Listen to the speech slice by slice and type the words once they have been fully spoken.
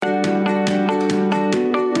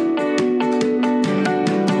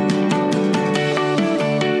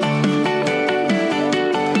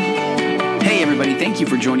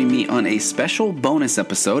a special bonus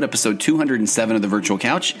episode 207 of The Virtual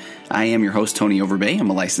Couch. I am your host, Tony Overbay. I'm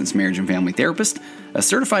a licensed marriage and family therapist, a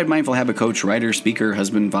certified mindful habit coach, writer, speaker,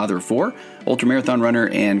 husband, father of four, ultramarathon runner,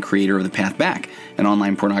 and creator of The Path Back, an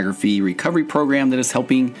online pornography recovery program that is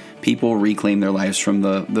helping people reclaim their lives from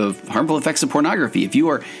the harmful effects of pornography. If you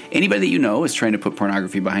or anybody that you know is trying to put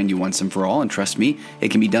pornography behind you once and for all, and trust me,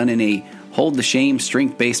 it can be done in a hold the shame,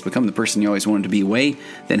 strength-based, become the person you always wanted to be way,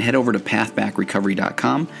 then head over to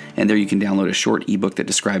pathbackrecovery.com, and there you can download a short ebook that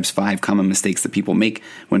describes 5 common mistakes that people make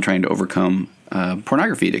when trying to overcome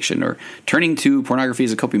pornography addiction or turning to pornography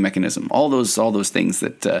as a coping mechanism. All those things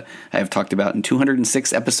that I have talked about in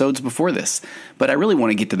 206 episodes before this. But I really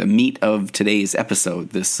want to get to the meat of today's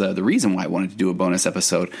episode. The reason why I wanted to do a bonus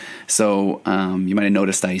episode. So you might have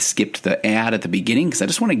noticed I skipped the ad at the beginning because I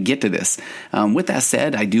just want to get to this. With that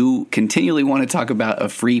said, I do continually want to talk about a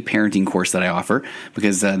free parenting course that I offer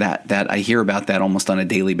because that I hear about that almost on a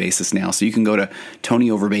daily basis now. So you can go to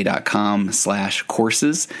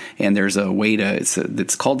tonyoverbay.com/courses, and there's a way to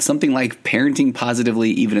it's called something like Parenting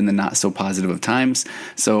Positively Even in the Not So Positive of Times.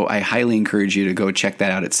 So I highly encourage you to go check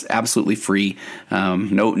that out. It's absolutely free.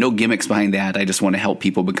 No gimmicks behind that. I just want to help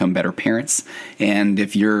people become better parents. And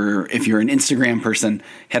if you're an Instagram person,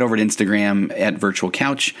 head over to Instagram at Virtual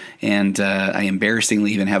Couch. And I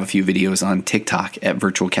embarrassingly even have a few videos on TikTok at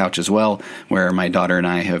Virtual Couch as well, where my daughter and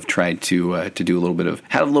I have tried to do have a little bit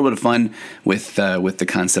of fun with the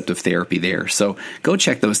concept of therapy there. So go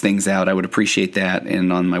check those things out. I would appreciate that.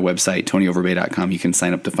 And on my website, tonyoverbay.com, you can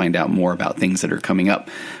sign up to find out more about things that are coming up.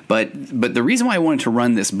 But the reason why I wanted to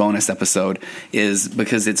run this bonus episode is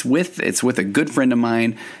because it's with a good friend of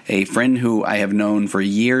mine, a friend who I have known for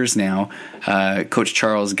years now, Coach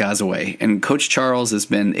Charles Gazaway. And Coach Charles has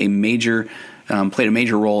been played a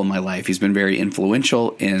major role in my life. He's been very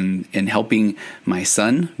influential in helping my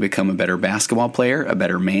son become a better basketball player, a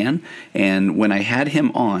better man. And when I had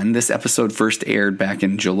him on, this episode first aired back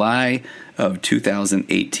in July of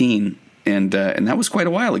 2018, and that was quite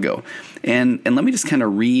a while ago. And let me just kind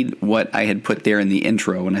of read what I had put there in the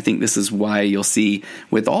intro, and I think this is why you'll see,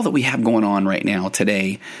 with all that we have going on right now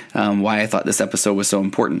today, why I thought this episode was so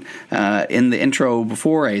important. In the intro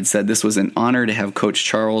before, I had said this was an honor to have Coach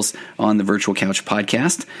Charles on the Virtual Couch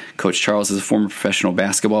podcast. Coach Charles is a former professional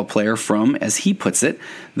basketball player from, as he puts it,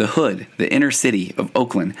 the hood, the inner city of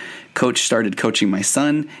Oakland. Coach started coaching my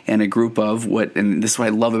son and a group of and this is what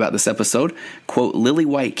I love about this episode, quote, lily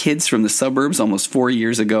white kids from the suburbs almost 4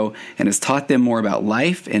 years ago, and has taught them more about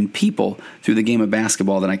life and people through the game of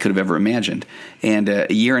basketball than I could have ever imagined. And a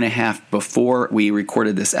year and a half before we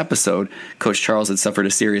recorded this episode, Coach Charles had suffered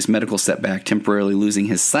a serious medical setback, temporarily losing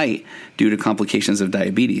his sight due to complications of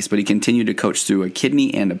diabetes. But he continued to coach through a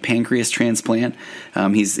kidney and a pancreas transplant.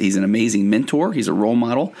 He's an amazing mentor. He's a role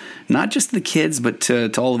model, not just to the kids, but to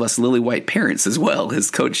all of us lily white parents as well.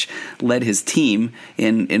 His coach led his team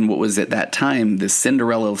in what was at that time the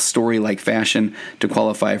Cinderella story-like fashion to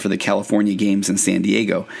qualify for the California Games in San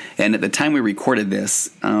Diego. And at the time we recorded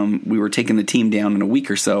this, we were taking the team down in a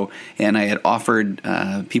week or so, and I had offered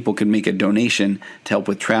people could make a donation to help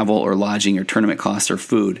with travel or lodging or tournament costs or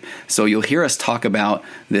food. So you'll hear us talk about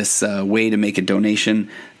this way to make a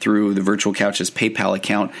donation through the Virtual Couch's PayPal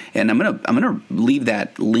account, and I'm gonna leave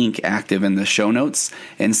that link active in the show notes.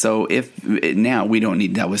 And so now we don't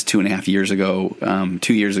need, that was 2.5 years ago,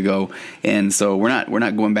 2 years ago, and so we're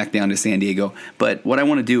not going back down to San Diego. But what I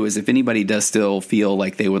want to do is, if anybody does still feel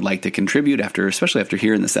like they would like to contribute especially after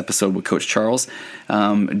hearing this episode with Coach Charles,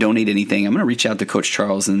 donate anything. I'm going to reach out to Coach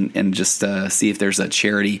Charles and just see if there's a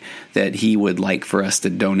charity that he would like for us to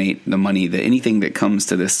donate the money, anything that comes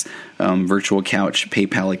to this Virtual Couch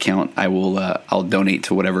PayPal account. I'll donate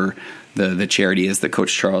to whatever the charity is that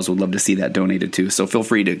Coach Charles would love to see that donated to. So feel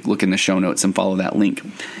free to look in the show notes and follow that link.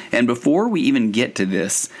 And before we even get to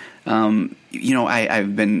this, I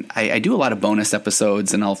do a lot of bonus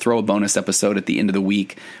episodes, and I'll throw a bonus episode at the end of the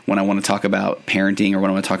week when I want to talk about parenting or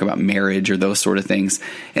when I want to talk about marriage or those sort of things.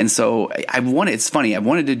 And so it's funny, I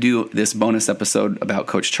wanted to do this bonus episode about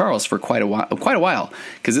Coach Charles for quite a while,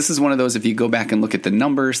 because this is one of those, if you go back and look at the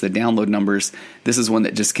numbers, the download numbers, this is one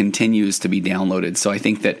that just continues to be downloaded. So I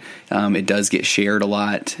think that it does get shared a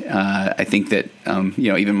lot. I think that,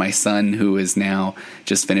 even my son, who is now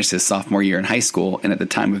just finished his sophomore year in high school, and at the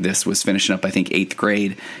time of this was finishing up, I think, 8th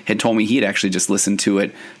grade, had told me he had actually just listened to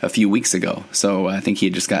it a few weeks ago. So I think he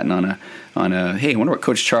had just gotten on a hey, I wonder what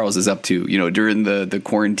Coach Charles is up to, during the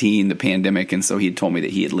quarantine, the pandemic. And so he had told me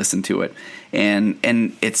that he had listened to it. And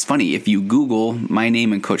it's funny, if you Google my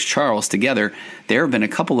name and Coach Charles together, there have been a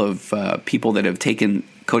couple of people that have taken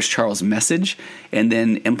Coach Charles' message and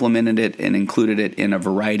then implemented it and included it in a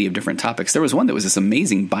variety of different topics. There was one that was this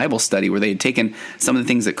amazing Bible study where they had taken some of the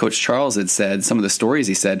things that Coach Charles had said, some of the stories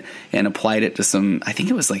he said, and applied it to some, I think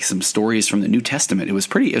it was like some stories from the New Testament. It was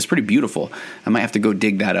pretty beautiful. I might have to go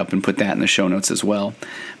dig that up and put that in the show notes as well.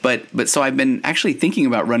 But so I've been actually thinking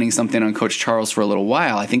about running something on Coach Charles for a little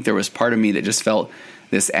while. I think there was part of me that just felt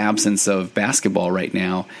this absence of basketball right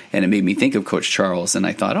now, and it made me think of Coach Charles, and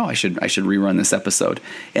I thought, I should rerun this episode.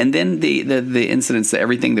 And then the incidents,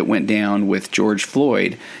 everything that went down with George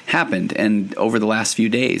Floyd happened, and over the last few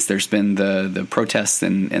days, there's been the protests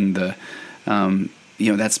and the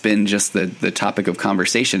that's been just the topic of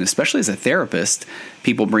conversation, especially as a therapist,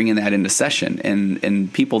 people bringing that into session,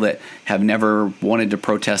 and people that have never wanted to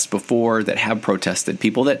protest before that have protested,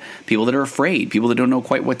 people that are afraid, people that don't know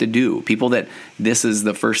quite what to do, people that this is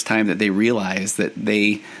the first time that they realize that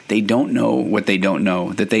they don't know what they don't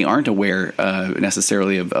know, that they aren't aware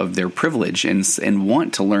necessarily of their privilege and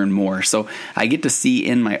want to learn more. So I get to see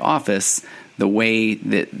in my office the way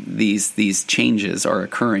that these changes are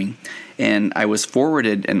occurring. And I was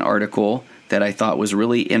forwarded an article that I thought was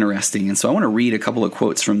really interesting. And so I want to read a couple of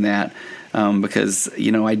quotes from that because,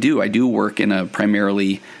 I do work in a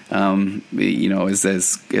primarily, as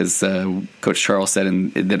Coach Charles said,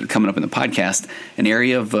 and that coming up in the podcast, an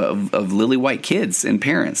area of lily white kids and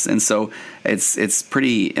parents. And so it's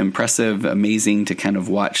pretty impressive, amazing to kind of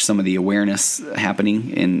watch some of the awareness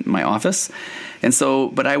happening in my office. And so,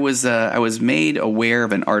 but I was made aware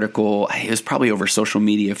of an article. It was probably over social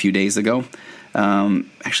media a few days ago.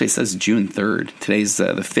 Actually, it says June 3rd. Today's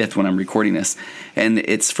the 5th when I'm recording this. And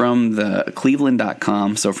it's from the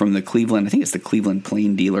Cleveland.com. So from the Cleveland, I think it's the Cleveland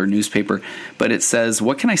Plain Dealer newspaper. But it says,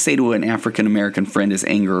 "What can I say to an African-American friend as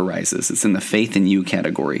anger arises?" It's in the Faith in You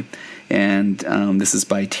category. And this is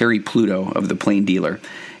by Terry Pluto of the Plain Dealer.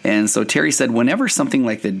 And so Terry said, "Whenever something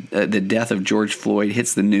like the death of George Floyd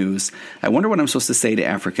hits the news, I wonder what I'm supposed to say to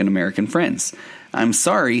African-American friends. I'm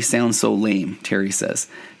sorry sounds so lame," Terry says.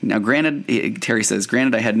 Now, Terry says,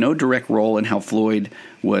 granted, I had no direct role in how Floyd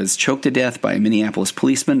was choked to death by a Minneapolis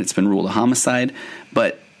policeman. It's been ruled a homicide.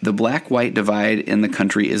 But the black-white divide in the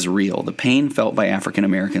country is real. The pain felt by African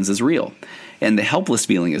Americans is real. And the helpless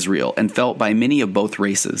feeling is real and felt by many of both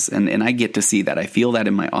races. And I get to see that. I feel that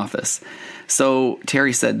in my office. So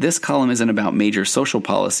Terry said, "This column isn't about major social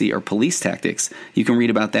policy or police tactics. You can read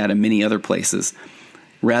about that in many other places.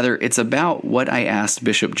 Rather, it's about what I asked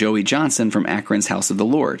Bishop Joey Johnson from Akron's House of the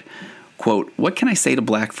Lord. Quote, what can I say to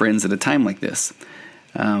black friends at a time like this?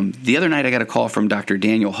 The other night I got a call from Dr.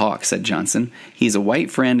 Daniel Hawk," said Johnson. "He's a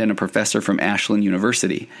white friend and a professor from Ashland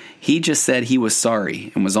University. He just said he was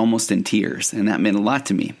sorry and was almost in tears, and that meant a lot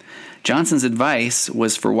to me. Johnson's advice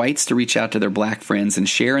was for whites to reach out to their black friends and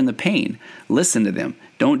share in the pain. Listen to them.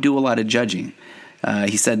 Don't do a lot of judging.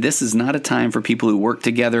 He said, "This is not a time for people who work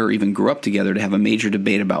together or even grew up together to have a major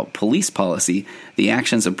debate about police policy, the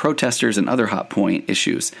actions of protesters, and other hot point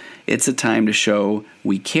issues. It's a time to show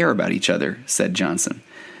we care about each other," said Johnson.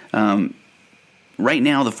 "Right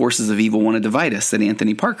now, the forces of evil want to divide us," said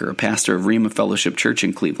Anthony Parker, a pastor of Rhema Fellowship Church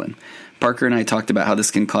in Cleveland. "Parker and I talked about how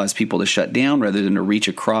this can cause people to shut down rather than to reach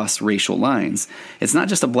across racial lines. It's not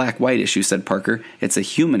just a black-white issue," said Parker. "It's a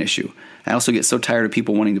human issue. I also get so tired of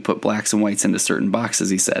people wanting to put blacks and whites into certain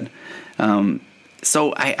boxes," he said.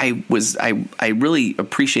 So I really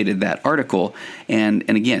appreciated that article, and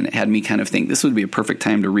again, it had me kind of think this would be a perfect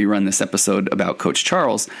time to rerun this episode about Coach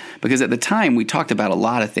Charles, because at the time we talked about a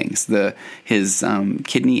lot of things: his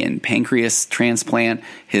kidney and pancreas transplant,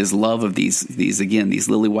 his love of these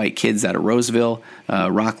lily white kids out of Roseville,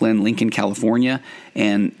 Rockland, Lincoln, California,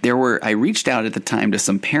 and I reached out at the time to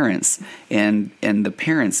some parents, and the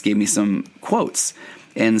parents gave me some quotes.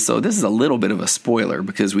 And so this is a little bit of a spoiler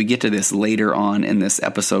because we get to this later on in this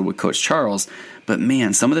episode with Coach Charles. But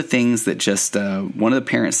man, some of the things that just one of the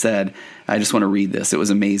parents said, I just want to read this. It was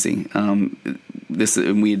amazing.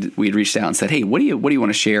 We had reached out and said, "Hey, what do you want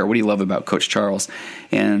to share? What do you love about Coach Charles?"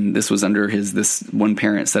 And this was under this one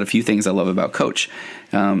parent said a few things I love about Coach.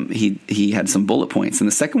 He had some bullet points. And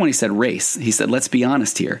the second one, he said race. He said, "Let's be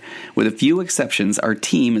honest here. With a few exceptions, our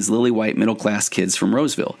team is lily white middle-class kids from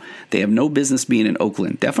Roseville. They have no business being in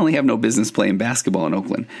Oakland. Definitely have no business playing basketball in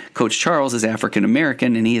Oakland. Coach Charles is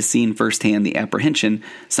African-American, and he has seen firsthand the apprehension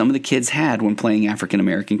some of the kids had when playing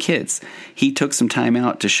African-American kids. He took some time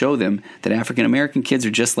out to show them that African-American kids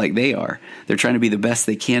are just like they are. They're trying to be the best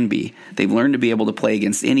they can be. They've learned to be able to play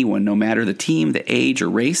against anyone, no matter the team, the age, or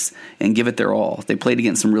race, and give it their all. They played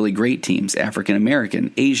against some really great teams,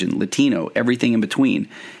 African-American, Asian, Latino, everything in between.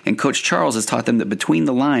 And Coach Charles has taught them that between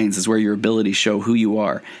the lines is where your abilities show who you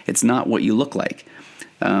are. It's not what you look like.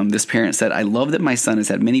 This parent said, "I love that my son has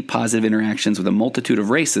had many positive interactions with a multitude of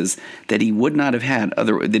races that he would not have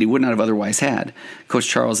otherwise had. Coach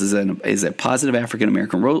Charles is a positive African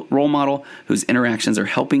American role model whose interactions are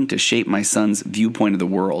helping to shape my son's viewpoint of the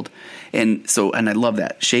world." And I love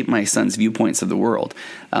that, shape my son's viewpoints of the world.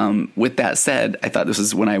 With that said, I thought this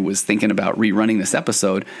was when I was thinking about rerunning this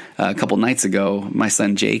episode a couple nights ago. My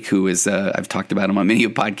son Jake, who is I've talked about him on many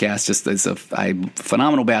podcasts, just as a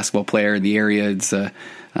phenomenal basketball player in the area. It's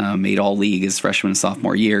made all league his freshman and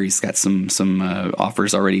sophomore year. He's got some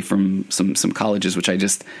offers already from some colleges, which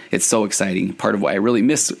it's so exciting. Part of why I really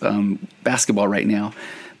miss basketball right now.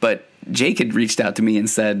 But Jake had reached out to me and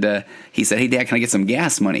said, "Hey Dad, can I get some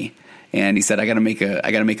gas money?" And he said, I got to make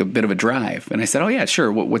a bit of a drive. And I said, "Oh yeah,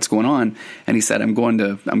 sure. What's going on?" And he said, I'm going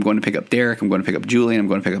to pick up Derek. I'm going to pick up Julian. I'm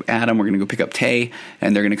going to pick up Adam. We're going to go pick up Tay,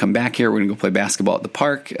 and they're going to come back here. We're going to go play basketball at the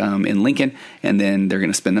park in Lincoln, and then they're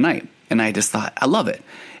going to spend the night. And I just thought, I love it.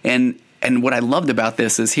 And what I loved about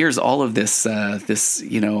this is here's all of this, there's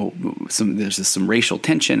just some racial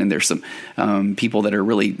tension, and there's some people that are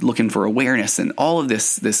really looking for awareness, and all of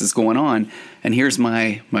this is going on. And here's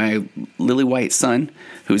my lily white son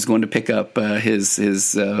who's going to pick up his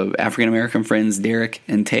African American friends Derek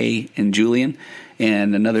and Tay and Julian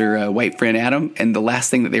and another white friend Adam. And the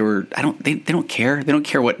last thing that they don't care. They don't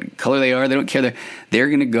care what color they are. They don't care. They're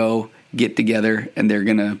going to go get together, and they're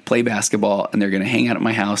going to play basketball, and they're going to hang out at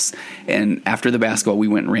my house. And after the basketball, we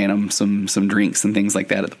went and ran them some drinks and things like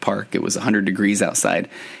that at the park. It was 100 degrees outside.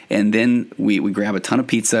 And then we grab a ton of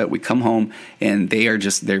pizza. We come home, and they're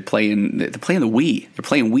playing the Wii. They're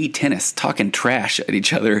playing Wii tennis, talking trash at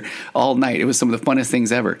each other all night. It was some of the funnest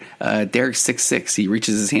things ever. Derek's 6'6". He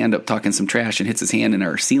reaches his hand up talking some trash and hits his hand in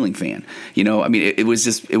our ceiling fan. It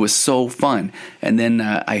was so fun. And then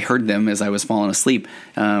I heard them as I was falling asleep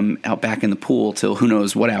out back in the pool till who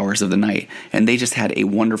knows what hours of the night. And they just had a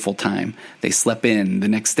wonderful time. They slept in the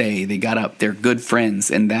next day. They got up. They're good friends.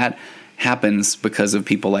 And that happens because of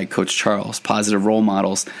people like Coach Charles, positive role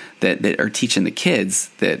models that are teaching the kids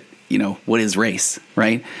that, what is race,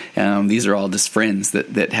 right? These are all just friends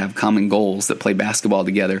that have common goals, that play basketball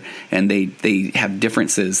together, and they have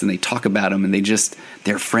differences, and they talk about them, and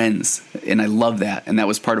they're friends. And I love that. And that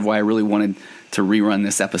was part of why I really wanted to rerun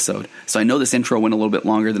this episode. So I know this intro went a little bit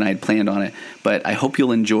longer than I had planned on it, but I hope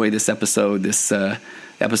you'll enjoy this episode,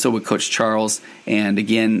 episode with Coach Charles. And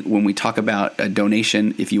again, when we talk about a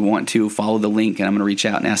donation, if you want to follow the link, and I'm going to reach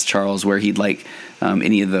out and ask Charles where he'd like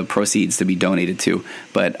any of the proceeds to be donated to.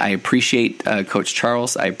 But I appreciate Coach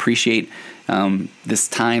Charles. I appreciate this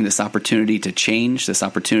time, this opportunity to change, this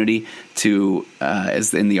opportunity to,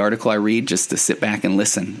 as in the article I read, just to sit back and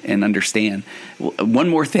listen and understand. One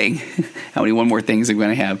more thing, how many one more things I'm going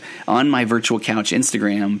to have on my Virtual Couch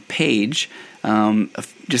Instagram page.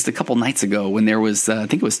 Just a couple nights ago, when there was, I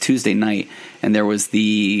think it was Tuesday night, and it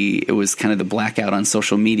was kind of the blackout on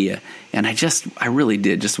social media, and I really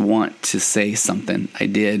did just want to say something. I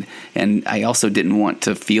did, and I also didn't want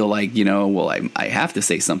to feel like, I have to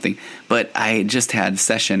say something, but I just had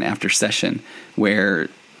session after session where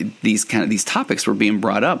these topics were being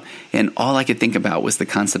brought up, and all I could think about was the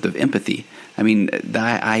concept of empathy. I mean,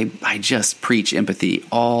 I just preach empathy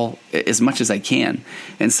as much as I can.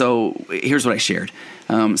 And so here's what I shared.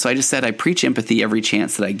 So I just said, I preach empathy every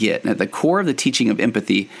chance that I get. And at the core of the teaching of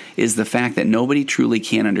empathy is the fact that nobody truly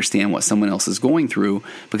can understand what someone else is going through,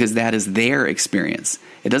 because that is their experience.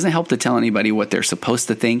 It doesn't help to tell anybody what they're supposed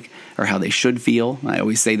to think or how they should feel. I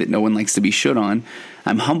always say that no one likes to be should on.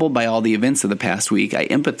 I'm humbled by all the events of the past week. I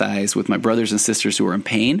empathize with my brothers and sisters who are in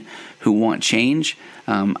pain, who want change.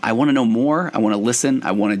 I want to know more. I want to listen.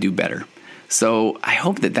 I want to do better. So I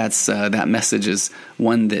hope that message is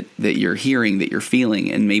one that you're hearing, that you're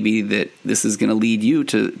feeling, and maybe that this is going to lead you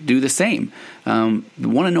to do the same. I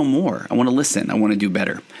want to know more. I want to listen. I want to do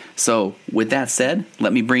better. So with that said,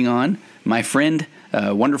 let me bring on my friend,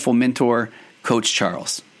 wonderful mentor, Coach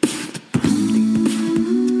Charles.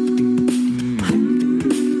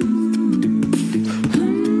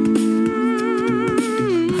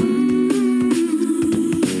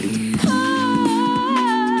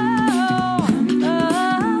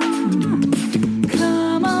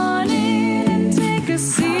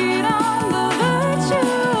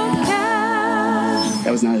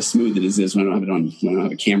 Not as smooth as it is when I don't have it on, when I don't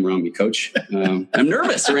have a camera on me, Coach. I'm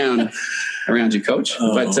nervous around you, Coach.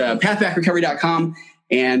 But pathbackrecovery.com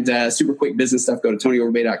and super quick business stuff. Go to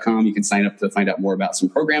tonyoverbay.com. You can sign up to find out more about some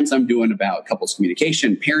programs I'm doing about couples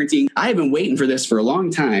communication, parenting. I have been waiting for this for a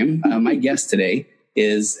long time. My guest today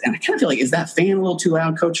and I kind of feel like, is that fan a little too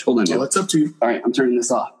loud, Coach? Hold on. Oh, it's up to you. All right, I'm turning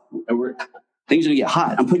this off. things are going to get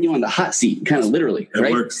hot. I'm putting you on the hot seat, kind of literally. That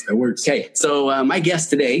right? works. That works. Okay. So my guest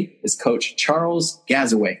today is Coach Charles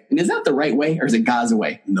Gazaway. And is that the right way, or is it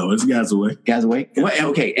Gazaway? No, it's Gazaway. Gazaway.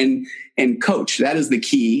 Well, okay. And Coach, that is the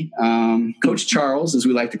key. Coach Charles, as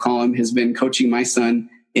we like to call him, has been coaching my son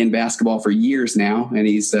in basketball for years now. And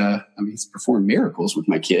he's performed miracles with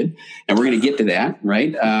my kid. And we're going to get to that,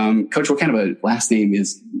 right? Coach, what kind of a last name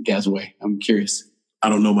is Gazaway? I'm curious. I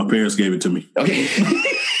don't know. My parents gave it to me. Okay.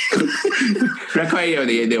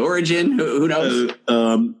 The origin, who knows?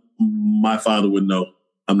 My father would know.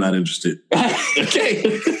 I'm not interested.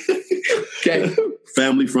 Okay. Okay.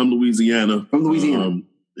 Family from Louisiana. From Louisiana.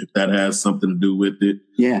 If that has something to do with it.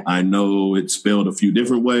 Yeah. I know it's spelled a few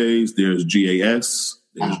different ways. There's GAS,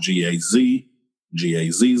 there's GAZ,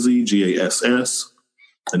 GAZZ, GASS,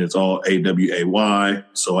 and it's all AWAY.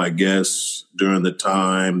 So I guess during the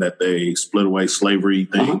time that they split away slavery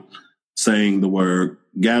thing, saying the word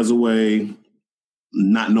Gazaway,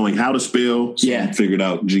 not knowing how to spell, so I figured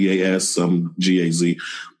out GAS, GAZ.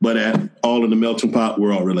 But all in the melting pot,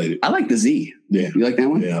 we're all related. I like the Z. Yeah. You like that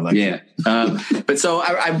one? Yeah, I like it. But so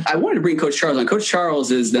I wanted to bring Coach Charles on. Coach Charles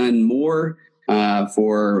has done more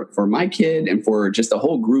for my kid and for just a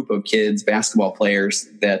whole group of kids, basketball players,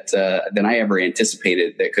 than I ever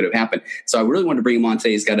anticipated that could have happened. So I really wanted to bring him on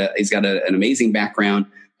today. He's got an amazing background,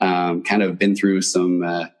 kind of been through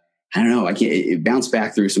some it bounced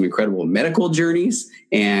back through some incredible medical journeys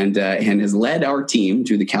and has led our team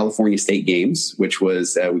to the California State Games, which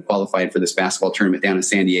was, we qualified for this basketball tournament down in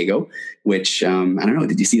San Diego, which, I don't know.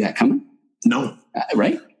 Did you see that coming? No.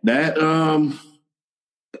 Right? That,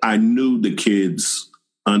 I knew the kids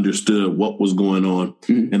understood what was going on.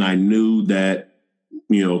 Mm-hmm. And I knew that,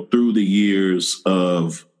 through the years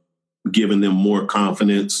of giving them more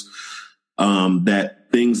confidence, that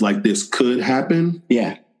things like this could happen.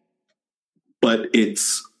 Yeah. But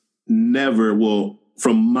it's never,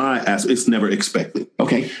 from my aspect, it's never expected.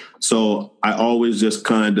 Okay. So I always just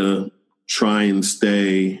kind of try and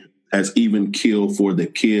stay as even keel for the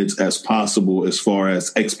kids as possible as far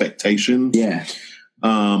as expectations. Yeah.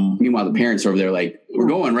 Meanwhile, the parents are over there like, we're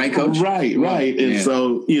going, right, Coach? Right. And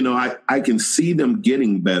so, I can see them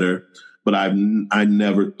getting better, but I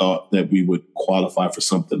never thought that we would qualify for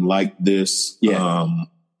something like this. Yeah.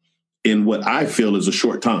 In what I feel is a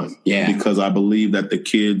short time. Yeah. Because I believe that the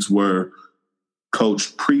kids were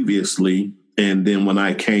coached previously. And then when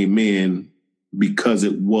I came in, because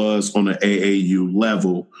it was on an AAU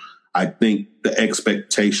level, I think the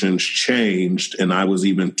expectations changed. And I was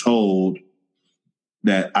even told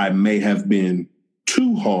that I may have been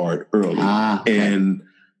too hard early. Okay. And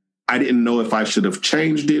I didn't know if I should have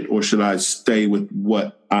changed it or should I stay with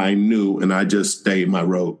what I knew, and I just stayed my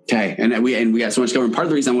road. Okay, and we got so much going. Part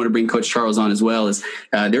of the reason I want to bring Coach Charles on as well is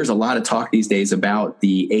there's a lot of talk these days about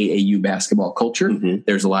the AAU basketball culture. Mm-hmm.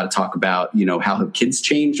 There's a lot of talk about how have kids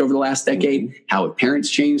changed over the last decade, mm-hmm. how have parents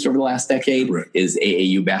changed over the last decade. Correct. Is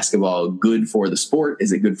AAU basketball good for the sport?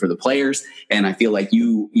 Is it good for the players? And I feel like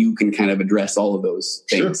you can kind of address all of those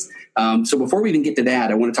things. Sure. So before we even get to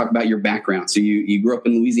that, I want to talk about your background. So you grew up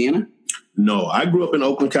in Louisiana? No, I grew up in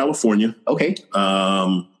Oakland, California. Okay.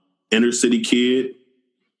 Inner city kid,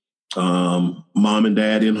 mom and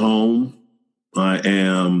dad in home. I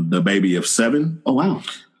am the baby of 7. Oh, wow.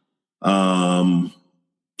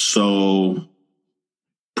 So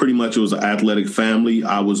pretty much it was an athletic family.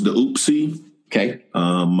 I was the oopsie. Okay.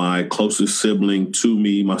 My closest sibling to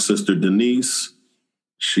me, my sister Denise,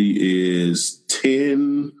 she is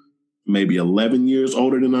 10, maybe 11 years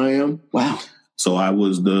older than I am. Wow. So I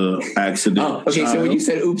was the accident. Oh, okay. Child. So when you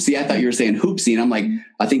said oopsie, I thought you were saying hoopsie, and I'm like,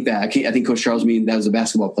 I think Coach Charles mean that was a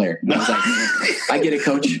basketball player. And I was like, I get it,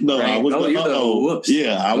 Coach. No, right? I was the whoops.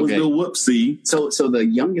 Yeah, I was the whoopsie. So the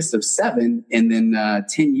youngest of 7, and then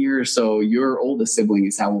 10 years. So your oldest sibling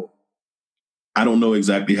is how old? I don't know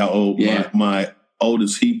exactly how old. Yeah. My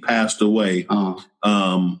oldest, he passed away.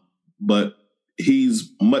 But he's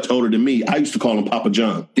much older than me. I used to call him Papa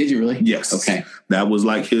John. Did you really? Yes. Okay. That was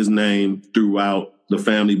like his name throughout the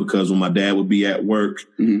family, because when my dad would be at work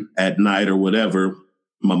mm-hmm. at night or whatever,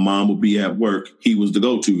 my mom would be at work. He was the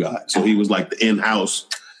go-to guy. So he was like the in-house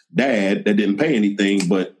dad that didn't pay anything,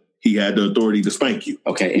 but he had the authority to spank you.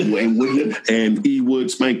 Okay. And he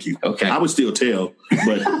would spank you. Okay. I would still tell,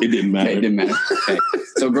 but it didn't matter. Okay, it didn't matter. Okay.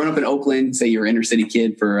 So growing up in Oakland, say you're an inner city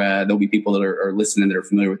kid, there'll be people that are listening that are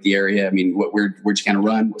familiar with the area. I mean, where'd you kind of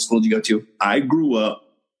run? What school did you go to? I grew up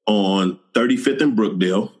on 35th and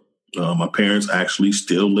Brookdale. My parents actually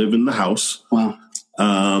still live in the house. Wow.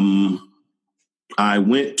 I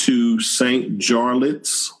went to St.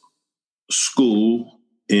 Jarlath's School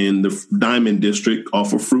in the Diamond District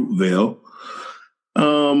off of Fruitvale.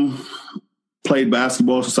 played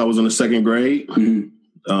basketball since I was in the second grade.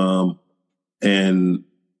 And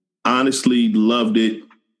honestly loved it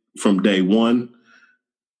from day one.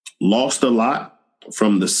 Lost a lot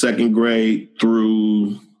from the second grade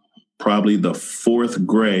through probably the fourth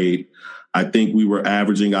grade. I think we were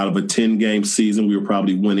averaging out of a 10-game season. We were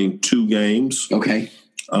probably winning 2 games. Okay.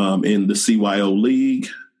 In the CYO league.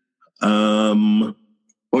 What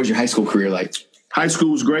was your high school career like? High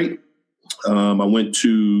school was great. I went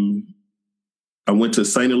to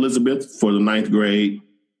St. Elizabeth for the 9th grade.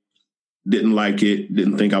 Didn't like it.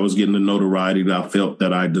 Didn't think I was getting the notoriety that I felt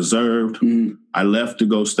that I deserved. I left to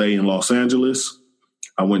go stay in Los Angeles.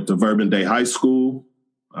 I went to Verbum Day High School.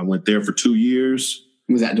 I went there for 2 years.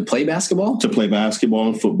 Was that to play basketball? To play basketball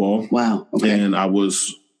and football. Wow. Okay. And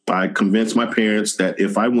I convinced my parents that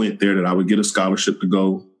if I went there, that I would get a scholarship to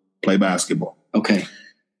go play basketball. Okay.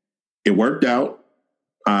 It worked out.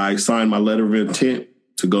 I signed my letter of intent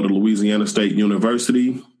to go to Louisiana State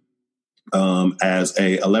University as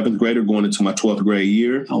a 11th grader going into my 12th grade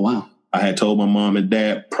year. Oh, wow. I had told my mom and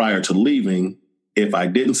dad prior to leaving, if I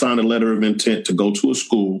didn't sign a letter of intent to go to a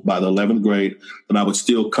school by the 11th grade, then I would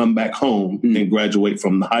still come back home and graduate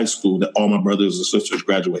from the high school that all my brothers and sisters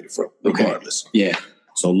graduated from, regardless. Okay. Yeah.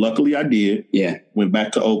 So luckily I did. Yeah. Went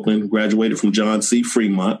back to Oakland, graduated from John C.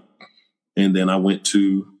 Fremont, and then I went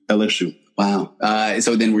to LSU. Wow.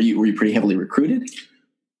 So then were you pretty heavily recruited?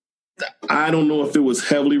 I don't know if it was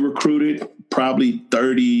heavily recruited, probably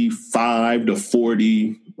 35 to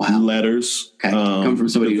 40 letters. Okay. Come from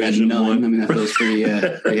somebody who had none. I mean, that feels pretty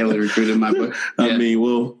heavily recruited in my book. Yeah. I mean,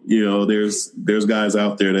 well, there's guys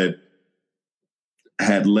out there that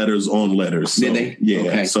had letters on letters. So, did they? Yeah.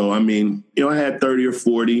 Okay. So, I mean, I had 30 or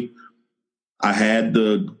 40. I had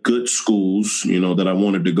the good schools, that I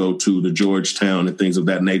wanted to go to, the Georgetown and things of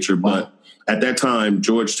that nature. Wow. But at that time,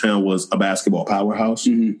 Georgetown was a basketball powerhouse.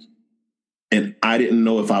 And I didn't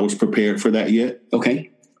know if I was prepared for that yet.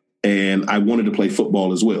 Okay. And I wanted to play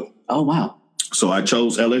football as well. Oh, wow. So I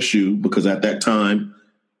chose LSU because at that time,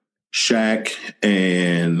 Shaq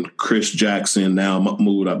and Chris Jackson, now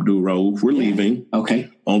Mahmoud Abdul-Rauf, were leaving. Okay.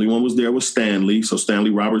 Only one was there was Stanley. So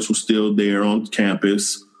Stanley Roberts was still there on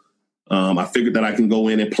campus. I figured that I can go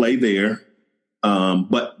in and play there.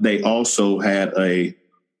 But they also had a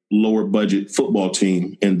lower budget football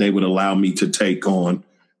team, and they would allow me to take on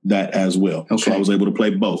that as well. Okay. So I was able to play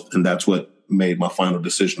both, and that's what made my final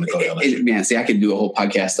decision to go to LSU. Man, see, I could do a whole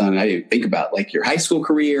podcast on it. I didn't think about like your high school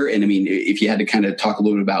career. And I mean, if you had to kind of talk a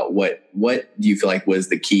little bit about what do you feel like was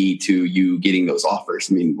the key to you getting those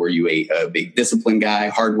offers? I mean, were you a big discipline guy,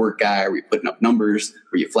 hard work guy? Were you putting up numbers?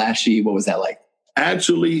 Were you flashy? What was that like?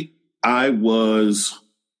 Actually, I was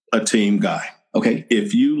a team guy. Okay.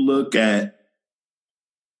 If you look at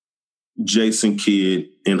Jason Kidd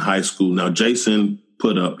in high school, now Jason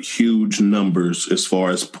put up huge numbers as far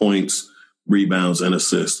as points, rebounds, and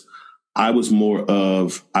assists. I was more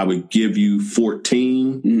of, I would give you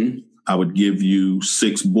 14, I would give you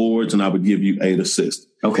 6 boards, and I would give you 8 assists.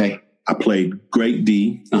 Okay. I played great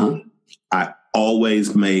D. I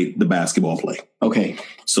always made the basketball play. Okay.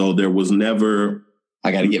 So there was never...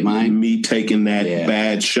 I got to get mine. Me taking that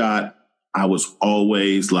bad shot. I was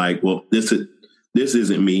always like, well, this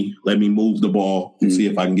isn't me. Let me move the ball and see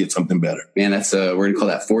if I can get something better. Man, that's we're going to call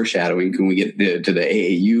that foreshadowing. Can we get to the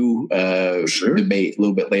AAU debate a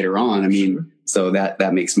little bit later on? I mean, so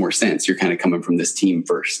that makes more sense. You're kind of coming from this team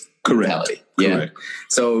first mentality. Correct.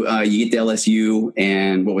 So you get to LSU,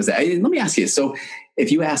 and what was that? Let me ask you. So if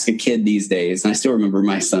you ask a kid these days, and I still remember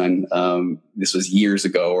my son, this was years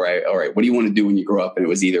ago, right? All right, what do you want to do when you grow up? And it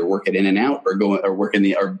was either work at In-N-Out or work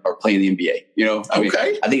in or play in the NBA. I mean,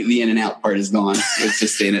 I think the In-N-Out part is gone. It's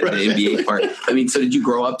just the NBA part. I mean, so did you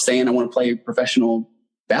grow up saying I want to play professional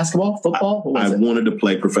basketball, football? I wanted to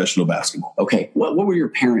play professional basketball. Okay. What were your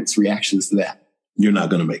parents' reactions to that? You're not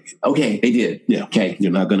going to make it. Okay, they did. Yeah. Okay.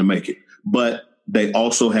 You're not going to make it. But they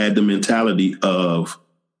also had the mentality of,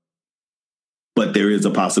 but there is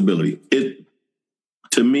a possibility.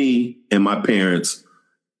 To me and my parents,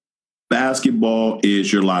 basketball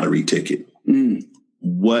is your lottery ticket.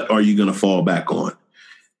 What are you going to fall back on?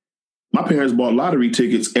 My parents bought lottery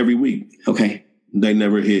tickets every week. Okay. They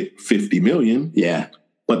never hit 50 million. Yeah.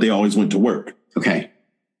 But they always went to work. Okay.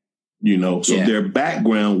 So their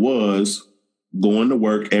background was going to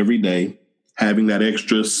work every day, having that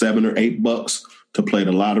extra $7 or $8 to play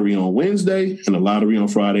the lottery on Wednesday and the lottery on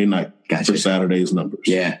Friday night for Saturday's numbers.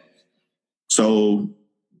 Yeah. So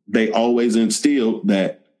they always instilled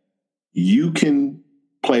that you can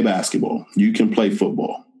play basketball, you can play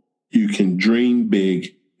football, you can dream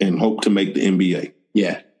big and hope to make the NBA.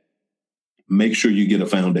 Yeah. Make sure you get a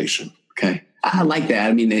foundation. Okay. I like that.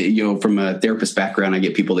 I mean, from a therapist background, I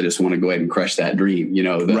get people that just want to go ahead and crush that dream.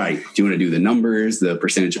 Right. Do you want to do the numbers, the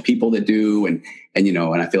percentage of people that do, and I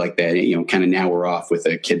feel like that. Kind of now we're off with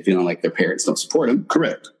a kid feeling like their parents don't support them.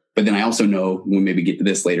 Correct. But then I also know, we'll maybe get to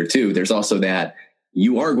this later too, there's also that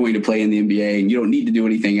you are going to play in the NBA and you don't need to do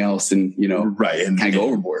anything else, and right, and kind of go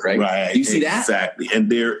overboard, right? Right. Do you see that? Exactly.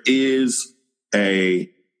 And there is a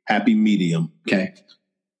happy medium. Okay.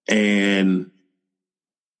 And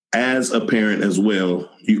as a parent as well,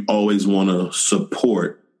 you always want to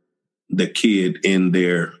support the kid in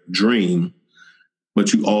their dream,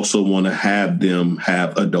 but you also want to have them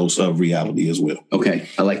have a dose of reality as well. Okay.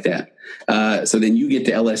 I like that. So then you get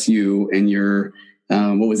to LSU and you're,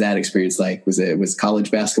 what was that experience like? Was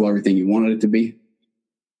college basketball everything you wanted it to be?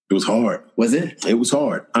 It was hard. Was it? It was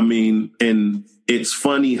hard. I mean, and it's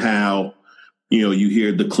funny how, you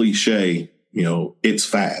hear the cliche, it's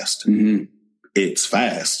fast. Mm-hmm. It's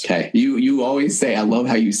fast. Okay. You always say, I love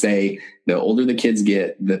how you say the older the kids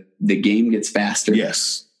get, the game gets faster.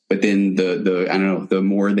 Yes. But then the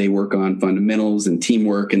more they work on fundamentals and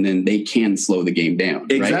teamwork, and then they can slow the game down.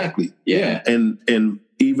 Exactly. Right? Yeah. And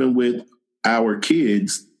even with our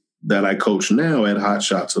kids that I coach now at Hot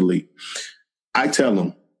Shots Elite, I tell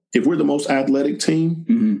them, if we're the most athletic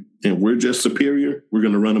team and we're just superior, we're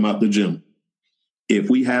going to run them out the gym. If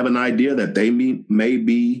we have an idea that they may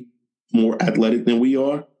be more athletic than we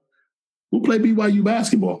are, we'll play BYU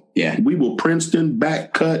basketball. Yeah. We will Princeton,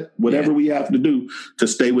 back cut, whatever we have to do to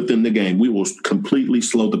stay within the game. We will completely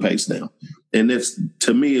slow the pace down. And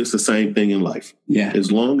to me, it's the same thing in life. Yeah.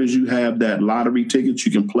 As long as you have that lottery ticket,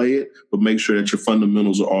 you can play it, but make sure that your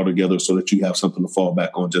fundamentals are all together so that you have something to fall back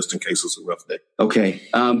on just in case it's a rough day. Okay.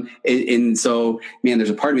 And so, man, there's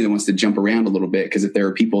a part of me that wants to jump around a little bit, because if there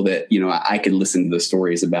are people that, I could listen to the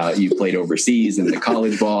stories about you played overseas and the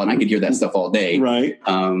college ball, and I could hear that stuff all day. Right.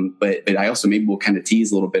 But I also, maybe we'll kind of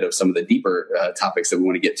tease a little bit of some of the deeper topics that we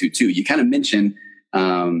want to get to too. You kind of mentioned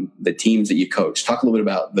the teams that you coach. Talk a little bit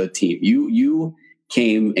about the team. You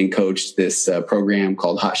came and coached this program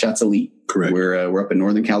called Hot Shots Elite. Correct. We're up in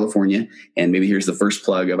Northern California, and maybe here's the first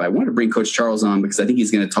plug of, I want to bring Coach Charles on because I think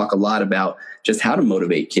he's going to talk a lot about just how to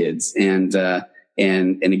motivate kids. And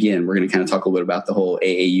again, we're going to kind of talk a little bit about the whole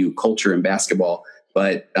AAU culture in basketball.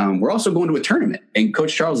 But we're also going to a tournament, and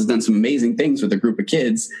Coach Charles has done some amazing things with a group of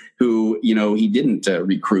kids who, he didn't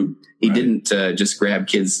recruit. He didn't just grab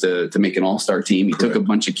kids to make an all-star team. He took a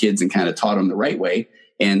bunch of kids and kind of taught them the right way.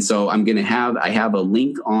 And so I have a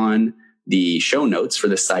link on the show notes for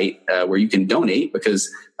the site where you can donate, because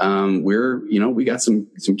we got some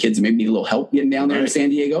kids that maybe need a little help getting down there to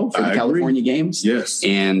San Diego for the California games. Yes.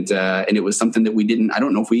 And it was something that I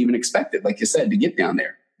don't know if we even expected, like you said, to get down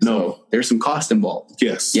there. No. So there's some cost involved.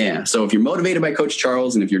 Yes. Yeah. So if you're motivated by Coach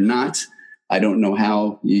Charles, and if you're not, I don't know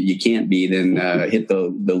how you can't be, then hit the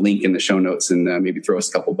link in the show notes and maybe throw us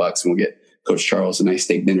a couple bucks, and we'll get Coach Charles a nice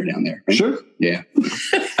steak dinner down there. Right? Sure. Yeah.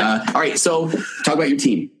 All right. So talk about your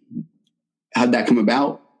team. How'd that come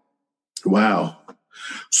about? Wow.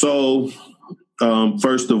 So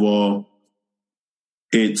first of all,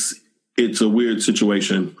 it's a weird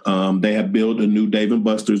situation. They had built a new Dave &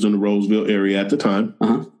 Buster's in the Roseville area at the time.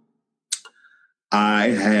 Uh-huh. I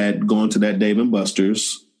had gone to that Dave &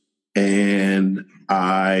 Buster's, and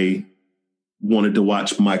I wanted to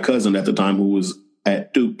watch my cousin at the time, who was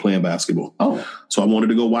at Duke playing basketball. Oh. So I wanted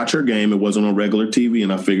to go watch her game. It wasn't on regular TV,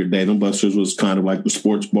 and I figured Dave & Buster's was kind of like the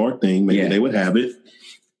sports bar thing. Maybe they would have it.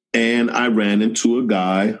 And I ran into a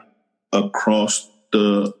guy across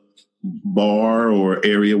the bar or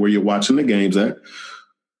area where you're watching the games at,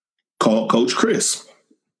 called Coach Chris.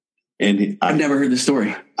 And I've never heard the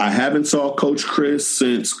story. I haven't saw Coach Chris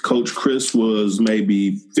since Coach Chris was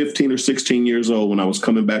maybe 15 or 16 years old, when I was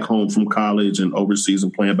coming back home from college and overseas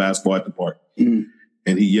and playing basketball at the park. Mm.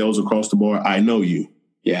 And he yells across the bar, "I know you."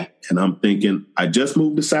 Yeah. And I'm thinking, I just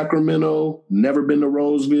moved to Sacramento, never been to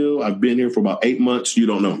Roseville. I've been here for about 8 months. You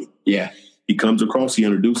don't know me. Yeah. He comes across, he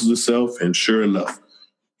introduces himself, and sure enough,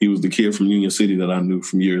 he was the kid from Union City that I knew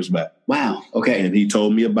from years back. Wow. Okay. And he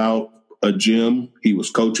told me about a gym. He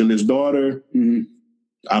was coaching his daughter. Mm-hmm.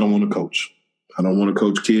 I don't want to coach. I don't want to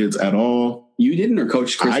coach kids at all. You didn't, or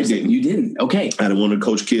Coach Chris? I didn't. You didn't. Okay. I didn't want to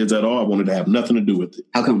coach kids at all. I wanted to have nothing to do with it.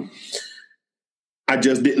 How come? I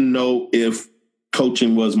just didn't know if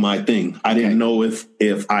coaching was my thing. I didn't know if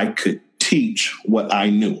I could teach what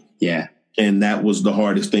I knew. Yeah. And that was the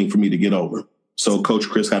hardest thing for me to get over. So Coach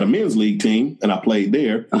Chris had a men's league team, and I played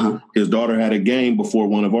there. Uh-huh. His daughter had a game before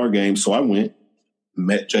one of our games, so I went,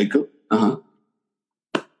 met Jacob, uh-huh.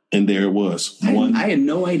 and there it was. I had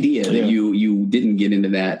no idea that you didn't get into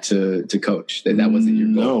that to coach? That wasn't your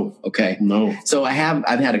goal? No. Okay. No. So I've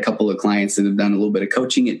had a couple of clients that have done a little bit of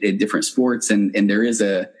coaching at different sports, and there is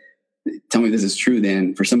tell me if this is true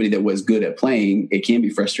then, for somebody that was good at playing, it can be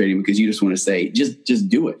frustrating because you just want to say, just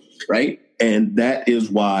do it, right? And that is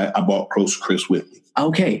why I brought Coach Chris with me.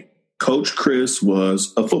 Okay. Coach Chris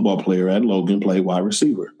was a football player at Logan, played wide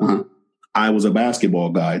receiver. Uh-huh. I was a basketball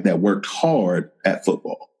guy that worked hard at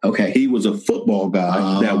football. Okay. He was a football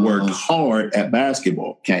guy that worked hard at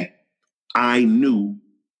basketball. Okay. I knew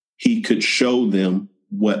he could show them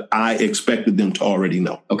what I expected them to already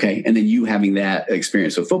know. Okay. And then you having that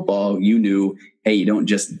experience with football, you knew, hey, you don't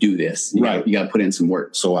just do this. You got to put in some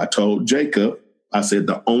work. So I told Jacob, I said,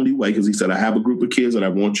 the only way, because he said, I have a group of kids that I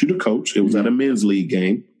want you to coach. It was at a men's league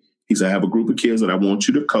game. He said, I have a group of kids that I want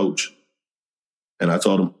you to coach. And I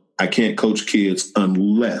told him, I can't coach kids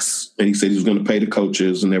unless, and he said he was going to pay the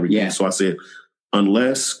coaches and everything. Yeah. So I said,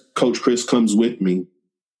 unless Coach Chris comes with me,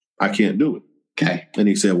 I can't do it. Okay. And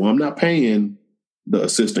he said, well, I'm not paying the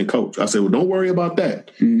assistant coach. I said, well, don't worry about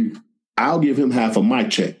that. I'll give him half of my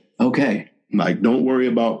check. Okay. Like, don't worry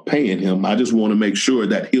about paying him. I just want to make sure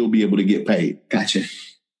that he'll be able to get paid. Gotcha.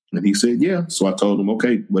 And he said, yeah. So I told him,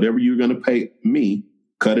 okay, whatever you're going to pay me,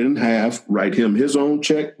 cut it in half, write him his own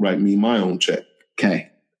check, write me my own check. Okay.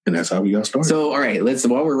 And that's how we got started. So, all right,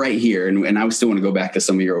 while we're right here, and I still want to go back to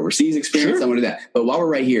some of your overseas experience. Sure. I want to do that. But while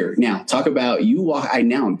we're right here, now talk about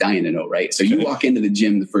now I'm dying to know, right? So you walk into the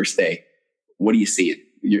gym the first day. What are you seeing?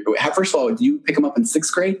 First of all, do you pick them up in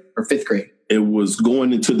 6th grade or 5th grade? It was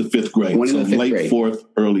going into the 5th grade. Going into the 5th late grade. 4th,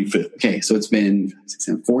 early 5th. Okay, so it's been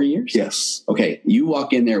 4 years? Yes. Okay, you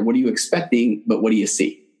walk in there. What are you expecting, but what do you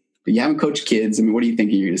see? You haven't coached kids. I mean, what do you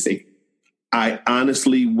think you're going to see? I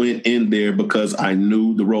honestly went in there because I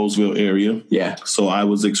knew the Roseville area. Yeah. So I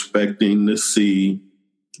was expecting to see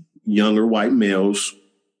younger white males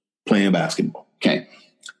playing basketball. Okay.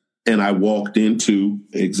 And I walked into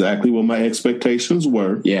exactly what my expectations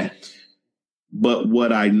were. Yeah. But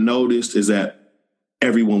what I noticed is that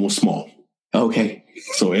everyone was small. Okay.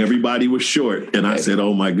 So everybody was short. And I said,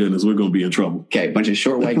 oh, my goodness, we're going to be in trouble. Okay. A bunch of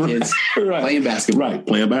short white kids playing basketball. Right.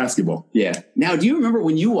 Playing basketball. Yeah. Now, do you remember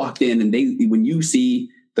when you walked in and when you see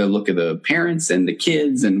the look of the parents and the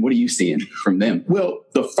kids, and what are you seeing from them? Well,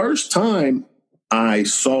 the first time I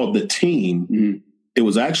saw the team, it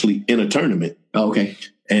was actually in a tournament. Oh, okay.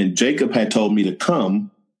 And Jacob had told me to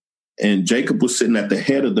come. And Jacob was sitting at the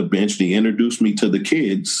head of the bench. He introduced me to the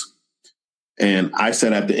kids. And I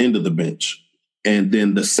sat at the end of the bench. And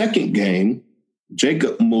then the second game,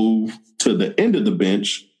 Jacob moved to the end of the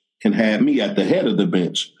bench and had me at the head of the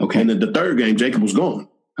bench. Okay. And then the third game, Jacob was gone.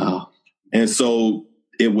 Oh. And so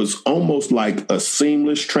it was almost like a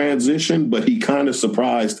seamless transition, but he kind of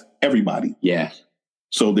surprised everybody. Yeah.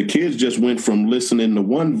 So the kids just went from listening to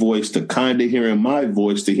one voice to kind of hearing my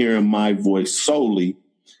voice to hearing my voice solely.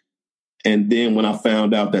 And then when I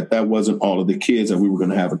found out that wasn't all of the kids, that we were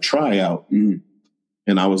going to have a tryout,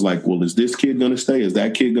 and I was like, well, is this kid going to stay? Is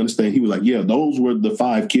that kid going to stay? He was like, yeah, those were the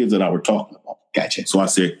 5 kids that I were talking about. Gotcha. So I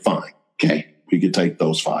said, fine. Okay. We could take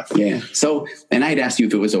those 5. Yeah. So, and I'd asked you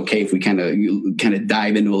if it was okay if we kind of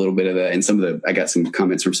dive into a little bit of I got some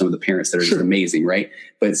comments from some of the parents that are just amazing, right?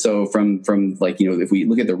 But so from like, if we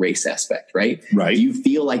look at the race aspect, right? Right. Do you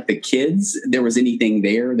feel like the kids, there was anything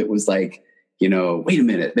there that was like, wait a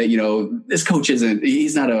minute, that, this coach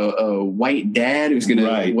he's not a white dad who's going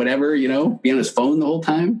to, whatever, be on his phone the whole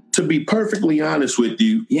time? To be perfectly honest with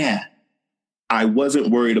you. Yeah. I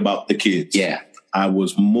wasn't worried about the kids. Yeah. I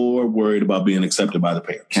was more worried about being accepted by the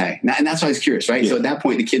parents. Okay. And that's why I was curious, right? Yeah. So at that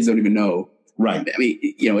point, the kids don't even know. Right. I mean,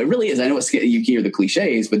 it really is. I know you can hear the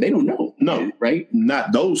cliches, but they don't know. No. Right?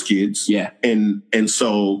 Not those kids. Yeah. And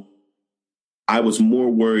so I was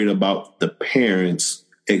more worried about the parents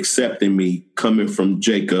accepting me coming from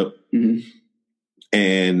Jacob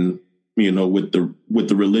and, with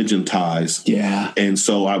the religion ties. Yeah. And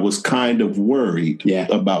so I was kind of worried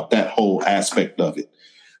about that whole aspect of it.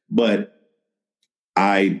 But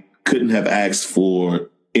I couldn't have asked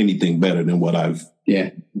for anything better than what I've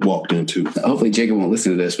walked into. Hopefully Jacob won't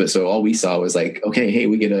listen to this, but so all we saw was like, okay, hey,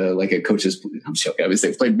 we get a coach's, I'm joking, I would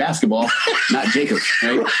say played basketball, not Jacob,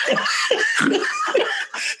 right?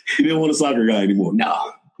 You didn't want a soccer guy anymore.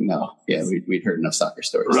 No. Yeah, we'd heard enough soccer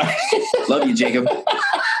stories. Right. Love you, Jacob.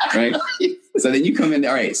 Right. So then you come in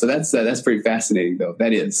there. All right. So that's pretty fascinating, though.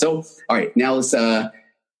 That is. So, all right. Now let's,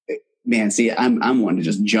 see, I'm one to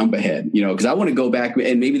just jump ahead, because I want to go back,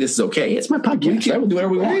 and maybe this is okay. It's my podcast. Right? We'll do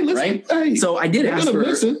whatever we want. Right. Hey, so I did ask for,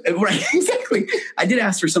 right. Exactly. I did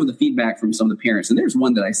ask for some of the feedback from some of the parents. And there's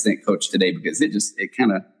one that I sent Coach today because it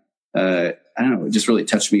kind of, I don't know, it just really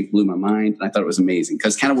touched me, blew my mind. And I thought it was amazing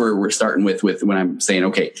because kind of where we're starting with when I'm saying,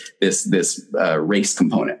 okay, this race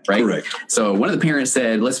component, right? Correct. So one of the parents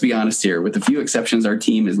said, let's be honest here, with a few exceptions, our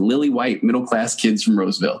team is lily white, middle-class kids from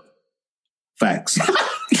Roseville. Facts.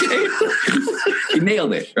 He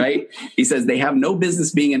nailed it, right? He says they have no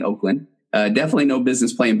business being in Oakland, definitely no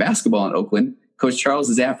business playing basketball in Oakland. Coach Charles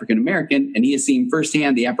is African-American, and he has seen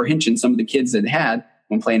firsthand the apprehension some of the kids had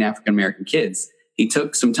when playing African-American kids. He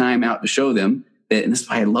took some time out to show them that, and this is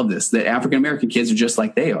why I love this, that African-American kids are just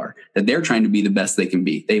like they are, that they're trying to be the best they can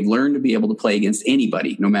be. They've learned to be able to play against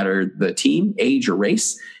anybody, no matter the team, age, or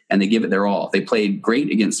race, and they give it their all. They played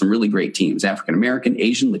great against some really great teams, African-American,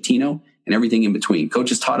 Asian, Latino, and everything in between.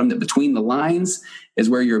 Coaches taught them that between the lines is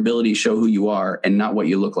where your ability to show who you are and not what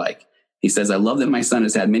you look like. He says, I love that my son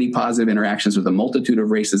has had many positive interactions with a multitude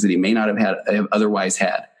of races that he may not have otherwise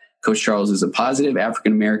had. Coach Charles is a positive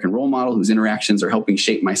African-American role model whose interactions are helping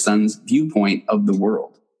shape my son's viewpoint of the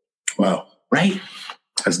world. Wow. Right?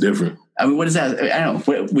 That's different. I mean, what is that? I don't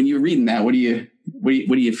know. When you're reading that, what are you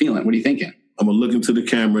feeling? What are you thinking? I'm going to look into the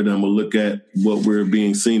camera and I'm going to look at what we're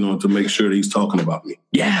being seen on to make sure that he's talking about me.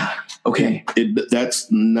 Yeah. Okay.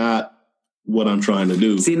 That's not what I'm trying to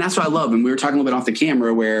do. See, and that's what I love. And we were talking a little bit off the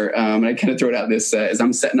camera where, and I kind of throw it out this, as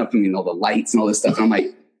I'm setting up, the lights and all this stuff. And I'm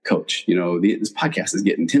like, Coach, this podcast is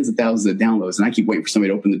getting tens of thousands of downloads. And I keep waiting for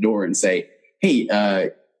somebody to open the door and say,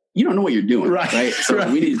 hey, you don't know what you're doing. Right. So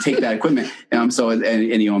we need to take that equipment. In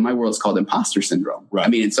my world, it's called imposter syndrome. Right. I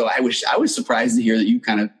mean, and so I was surprised to hear that you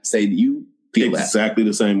kind of say that you feel exactly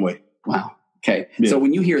the same way. Wow. Okay. Yeah. So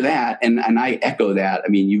when you hear that, and I echo that, I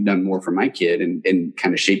mean, you've done more for my kid and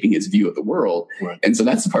kind of shaping his view of the world. Right. And so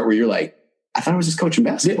that's the part where you're like, I thought I was just coaching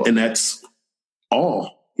basketball. Yeah, and that's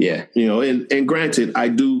all. Yeah. And granted, I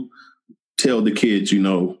do tell the kids,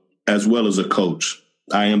 as well as a coach,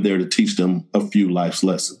 I am there to teach them a few life's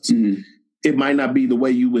lessons. Mm-hmm. It might not be the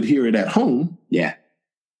way you would hear it at home. Yeah.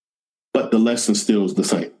 But the lesson still is the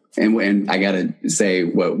same. And I got to say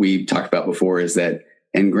what we talked about before is that,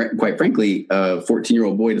 and quite frankly, a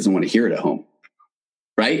 14-year-old boy doesn't want to hear it at home.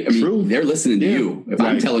 Right? I mean, True. They're listening to you. If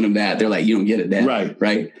I'm telling them that, they're like, you don't get it, Dad. Right.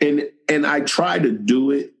 Right. And I try to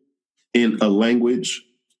do it in a language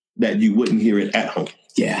that you wouldn't hear it at home.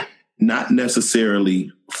 Yeah. Not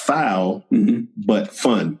necessarily foul, mm-hmm. but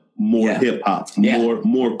fun, more hip hop,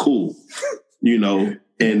 more cool,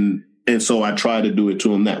 and so I try to do it to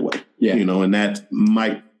them that way, and that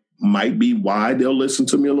might be why they'll listen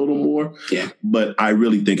to me a little more. Yeah. But I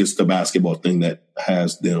really think it's the basketball thing that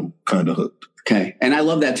has them kind of hooked. Okay. And I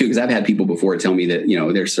love that too, because I've had people before tell me that,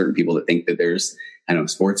 there's certain people that think that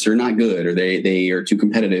sports are not good or they are too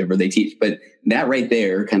competitive or they teach. But that right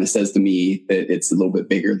there kind of says to me that it's a little bit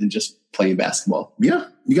bigger than just playing basketball. Yeah.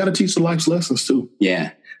 You got to teach the life's lessons too.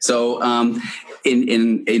 Yeah. So,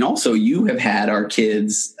 and also you have had our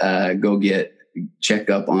kids go get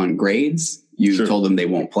checked up on grades. You told them they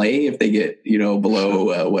won't play if they get,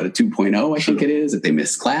 below a 2.0, I think it is, if they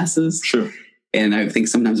miss classes. Sure. And I think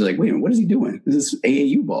sometimes they're like, wait a minute, what is he doing? This is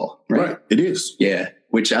AAU ball, right? It is. Yeah.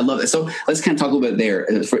 Which I love that. So let's kind of talk a little bit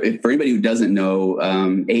there. For anybody who doesn't know,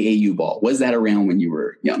 AAU ball, was that around when you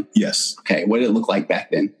were young? Yes. Okay. What did it look like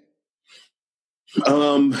back then?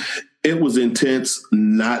 It was intense,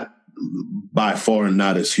 not by far,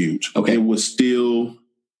 not as huge. Okay. It was still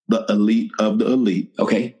the elite of the elite.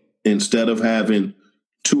 Okay. Instead of having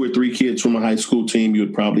 2 or 3 kids from a high school team, you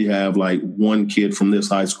would probably have like 1 kid from this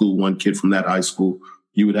high school, 1 kid from that high school.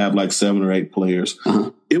 You would have like 7 or 8 players.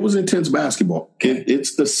 Uh-huh. It was intense basketball. Okay.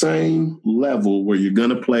 It's the same level where you're going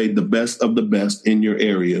to play the best of the best in your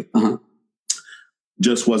area. Uh-huh.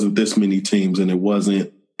 Just wasn't this many teams and it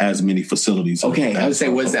wasn't as many facilities. Okay. I would say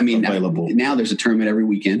available. Now there's a tournament every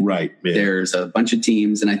weekend. Right. Yeah. There's a bunch of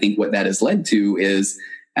teams. And I think what that has led to is,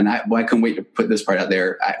 and I couldn't wait to put this part out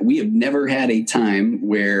there. We have never had a time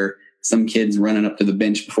where some kid's running up to the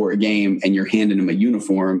bench before a game and you're handing him a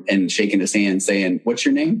uniform and shaking his hand saying, what's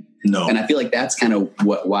your name? No. And I feel like that's kind of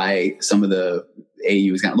why some of the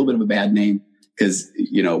AAU has got a little bit of a bad name because,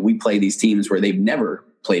 we play these teams where they've never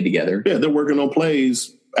played together. Yeah. They're working on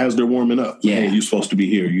plays as they're warming up. Yeah. Hey, you're supposed to be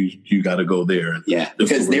here. You got to go there. Yeah.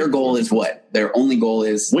 Because their goal is what? Their only goal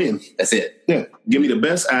is win. That's it. Yeah. Give me the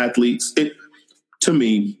best athletes. To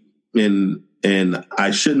me, and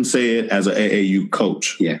I shouldn't say it as an AAU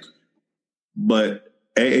coach. Yeah. But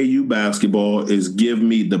AAU basketball is give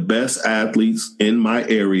me the best athletes in my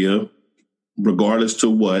area, regardless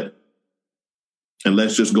to what, and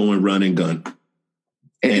let's just go and run and gun.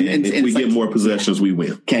 And if we get more possessions, we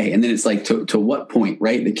win. Okay. And then it's like, to what point,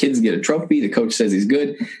 right? The kids get a trophy. The coach says he's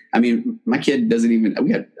good. I mean, my kid doesn't even,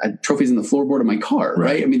 we got trophies in the floorboard of my car,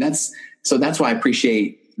 right? I mean, that's why I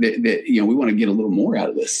appreciate, that we want to get a little more out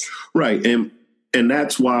of this. Right. And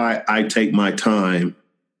that's why I take my time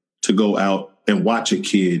to go out and watch a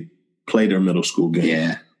kid play their middle school game.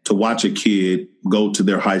 Yeah. To watch a kid go to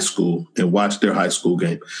their high school and watch their high school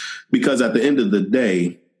game. Because at the end of the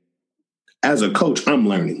day, as a coach, I'm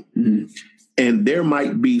learning. Mm-hmm. And there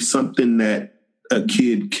might be something that a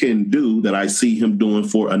kid can do that I see him doing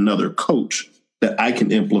for another coach that I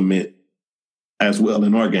can implement as well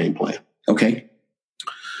in our game plan. Okay.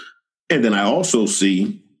 And then I also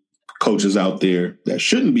see coaches out there that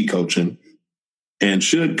shouldn't be coaching and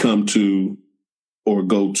should come to or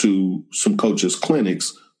go to some coaches'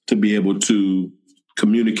 clinics to be able to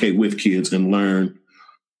communicate with kids and learn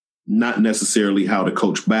not necessarily how to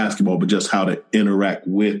coach basketball, but just how to interact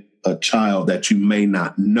with a child that you may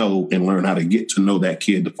not know and learn how to get to know that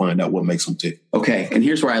kid to find out what makes them tick. Okay. And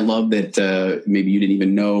here's where I love that maybe you didn't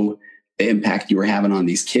even know the impact you were having on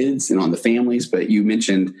these kids and on the families, but you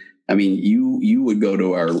mentioned, I mean, you would go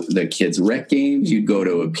to the kids' rec games, you'd go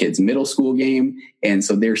to a kid's middle school game. And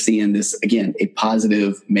so they're seeing this, again, a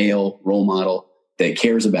positive male role model that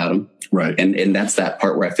cares about them. Right. And that's that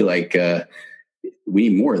part where I feel like we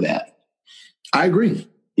need more of that. I agree.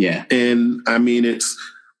 Yeah. And I mean, it's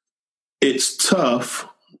tough,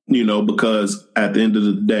 because at the end of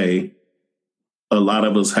the day, a lot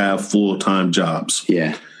of us have full-time jobs.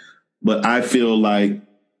 Yeah. But I feel like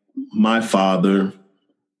my father,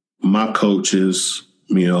 my coaches,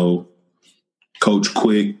 Coach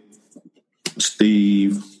Quick,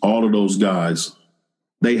 Steve, all of those guys,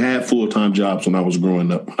 they had full-time jobs when I was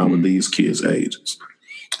growing up, when I was these kids' ages.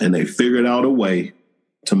 And they figured out a way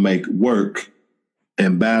to make work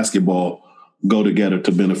and basketball go together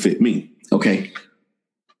to benefit me. Okay.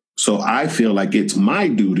 So I feel like it's my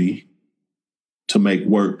duty to make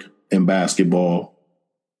work and basketball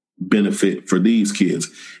benefit for these kids,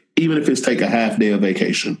 even if it's take a half day of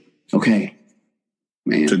vacation. Okay.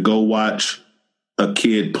 Man. To go watch a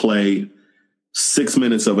kid play 6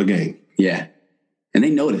 minutes of a game. Yeah. And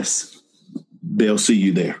they notice. They'll see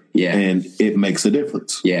you there. Yeah. And it makes a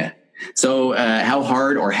difference. Yeah. So how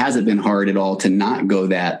hard, or has it been hard at all to not go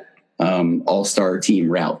that all-star team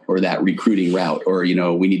route or that recruiting route, or,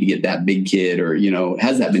 we need to get that big kid, or,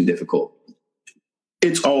 has that been difficult?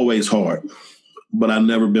 It's always hard, but I've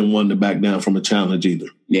never been one to back down from a challenge either.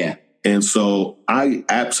 Yeah. And so I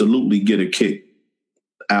absolutely get a kick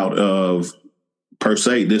out of, per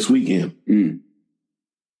se, this weekend.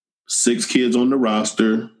 6 kids on the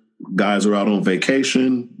roster. Guys are out on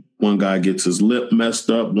vacation. One guy gets his lip messed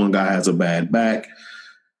up. One guy has a bad back.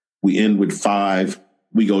 We end with 5.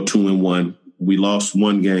 We go 2-1. We lost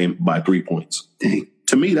one game by 3 points. Dang.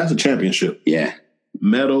 To me, that's a championship. Yeah.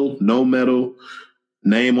 Medal, no medal,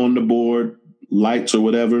 name on the board, lights or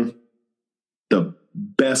whatever. The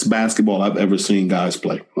best basketball I've ever seen guys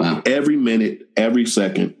play. Wow. Every minute, every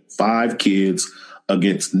second, 5 kids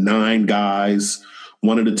against 9 guys.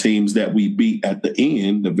 One of the teams that we beat at the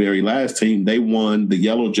end, the very last team, they won the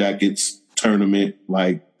Yellow Jackets tournament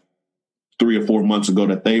like 3 or 4 months ago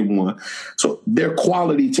that they won. So they're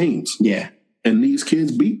quality teams. Yeah. And these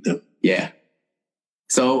kids beat them. Yeah.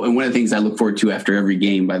 So, and one of the things I look forward to after every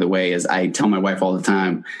game, by the way, is I tell my wife all the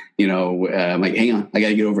time, I'm like, hang on, I got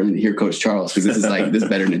to get over and hear Coach Charles, because this is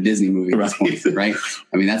better than a Disney movie at this point, right?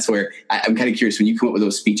 I mean, that's where I'm kind of curious, when you come up with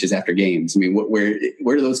those speeches after games, I mean, where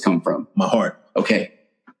do those come from? My heart. Okay.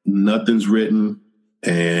 Nothing's written,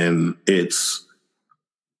 and it's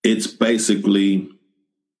basically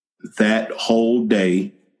that whole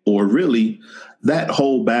day, or really that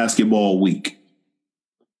whole basketball week.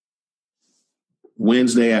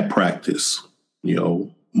 Wednesday at practice,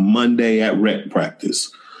 Monday at rec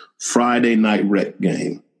practice, Friday night rec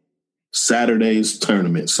game, Saturday's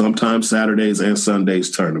tournament, sometimes Saturdays and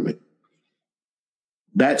Sundays tournament.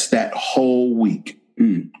 That's that whole week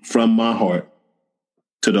from my heart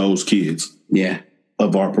to those kids. Yeah.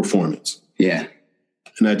 Of our performance. Yeah.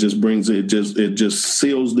 And that just brings it just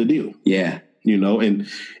seals the deal. Yeah. And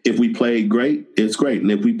if we played great, it's great.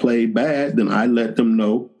 And if we played bad, then I let them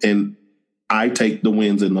know, and I take the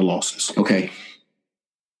wins and the losses. Okay.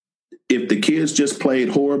 If the kids just played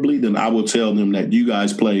horribly, then I will tell them that you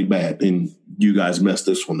guys played bad and you guys messed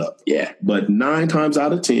this one up. Yeah. But 9 times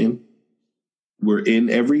out of 10, we're in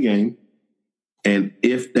every game. And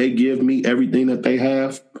if they give me everything that they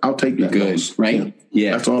have, I'll take that. Good, loss. right?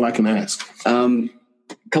 Yeah. That's all I can ask. A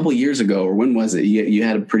couple of years ago, or when was it? You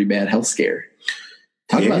had a pretty bad health scare.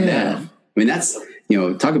 Talk about that. I mean, that's,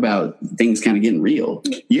 talk about things kind of getting real.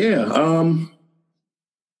 Yeah.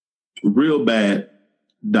 Real bad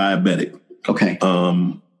diabetic. Okay.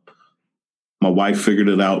 My wife figured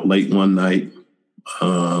it out late one night.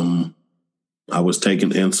 I was taking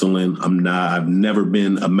insulin. I've never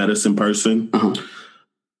been a medicine person.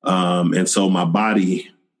 And so my body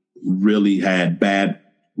really had bad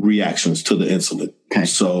reactions to the insulin. Okay.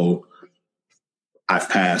 So I've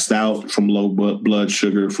passed out from low blood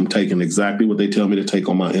sugar from taking exactly what they tell me to take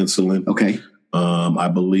on my insulin. Okay. I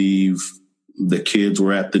believe the kids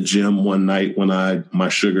were at the gym one night when my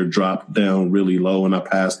sugar dropped down really low and I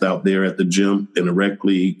passed out there at the gym and a rec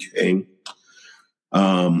league came.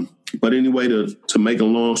 But anyway, to make a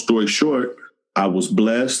long story short, I was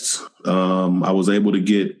blessed. I was able to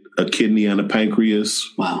get a kidney and a pancreas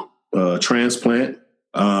transplant.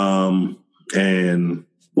 And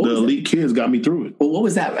the elite kids got me through it. Well, what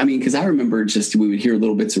was that? I mean, because I remember we would hear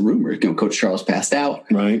little bits of rumors. Coach Charles passed out.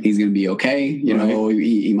 Right. He's going to be okay. You know,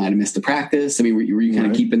 he might have missed the practice. I mean, were you kind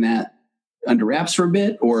of keeping that under wraps for a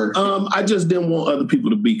bit, or? I just didn't want other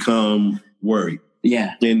people to become worried.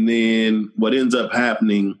 Yeah. And then what ends up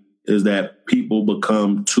happening is that people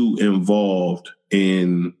become too involved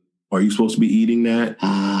in, are you supposed to be eating that?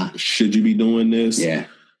 Should you be doing this? Yeah.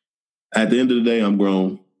 At the end of the day, I'm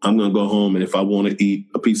grown. I'm going to go home. And if I want to eat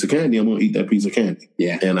a piece of candy, I'm going to eat that piece of candy.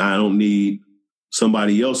 Yeah. And I don't need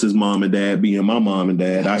somebody else's mom and dad being my mom and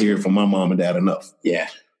dad. I hear from my mom and dad enough. Yeah.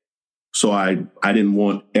 So I didn't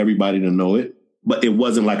want everybody to know it, but it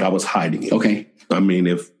wasn't like I was hiding it. Okay. I mean,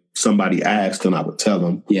 if somebody asked, then I would tell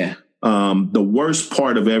them. Yeah. The worst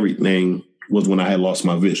part of everything was when I had lost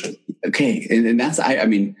my vision. Okay. And that's, I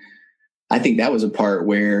mean, I think that was a part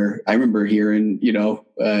where I remember hearing,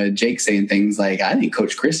 Jake saying things like, I think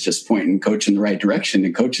Coach Chris just pointing Coach in the right direction,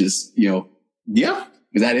 and Coach is, Yeah.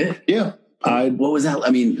 Was that it? Yeah. What was that?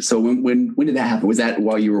 I mean, so when did that happen? Was that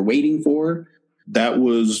while you were waiting for? It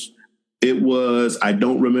was, I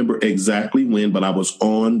don't remember exactly when, but I was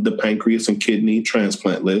on the pancreas and kidney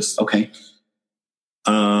transplant list. Okay.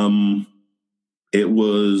 It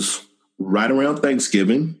was right around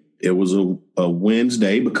Thanksgiving. It was a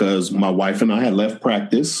Wednesday because my wife and I had left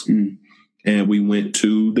practice and we went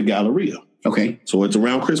to the Galleria. Okay. So it's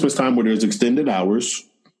around Christmas time where there's extended hours.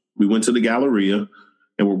 We went to the Galleria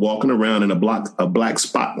and we're walking around and a black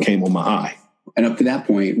spot came on my eye. And up to that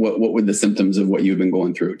point, what were the symptoms of what you've been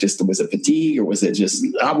going through? Was it fatigue, or was it just?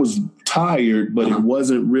 I was tired, but it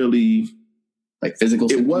wasn't really like physical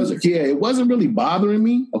symptoms? It wasn't really bothering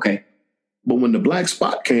me. Okay. But when the black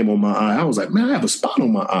spot came on my eye, I was like, man, I have a spot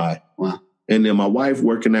on my eye. Wow. And then my wife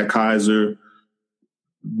working at Kaiser,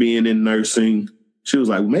 being in nursing, she was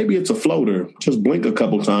like, maybe it's a floater. Just blink a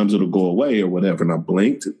couple times, it'll go away or whatever. And I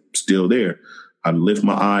blinked, still there. I lift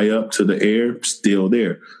my eye up to the air, still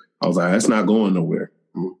there. I was like, that's not going nowhere.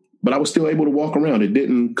 But I was still able to walk around. It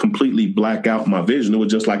didn't completely black out my vision. It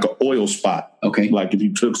was just like an oil spot. Okay. Like if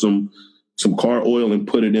you took some car oil and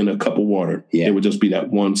put it in a cup of water, it would just be that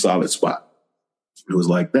one solid spot. It was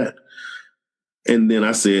like that. And then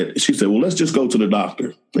she said, well, let's just go to the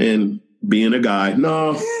doctor. And being a guy,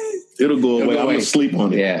 no, it'll go away. I'm going to sleep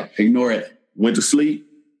on it. Yeah, ignore it. Went to sleep,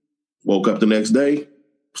 woke up the next day,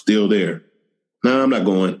 still there. No, I'm not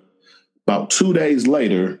going. About 2 days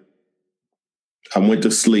later, I went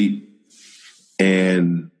to sleep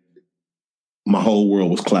and my whole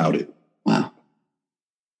world was clouded. Wow.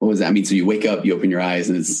 What was that? I mean, so you wake up, you open your eyes,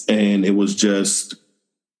 and it was just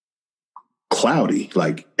cloudy,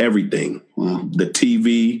 like everything. Wow. The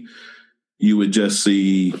TV, you would just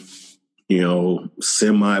see,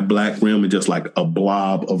 semi-black rim and just like a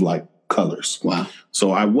blob of like colors. Wow.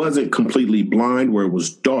 So I wasn't completely blind where it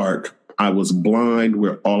was dark. I was blind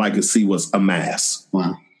where all I could see was a mass.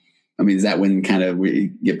 Wow. I mean, is that when kind of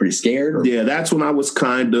we get pretty scared? Or? Yeah, that's when I was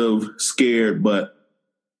kind of scared. But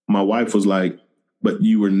my wife was like, but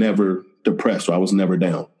you were never depressed. So I was never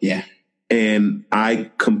down. Yeah. And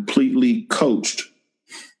I completely coached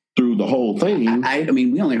through the whole thing. I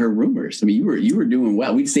mean, we only heard rumors. I mean, you were doing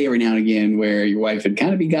well. We'd say every now and again where your wife would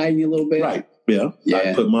kind of be guiding you a little bit. Right. Yeah.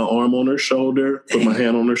 I put my arm on her shoulder, put my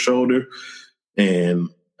hand on her shoulder, and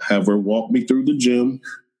have her walk me through the gym.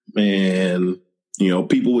 And,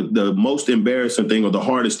 people with the most embarrassing thing or the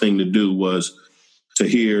hardest thing to do was to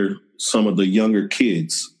hear some of the younger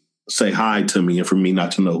kids say hi to me and for me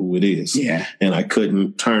not to know who it is. Yeah. And I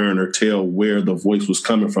couldn't turn or tell where the voice was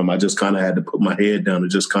coming from. I just kind of had to put my head down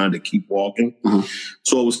and just kind of keep walking. Uh-huh.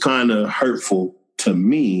 So it was kind of hurtful to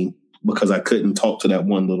me because I couldn't talk to that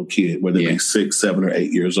one little kid, whether they be 6, 7, or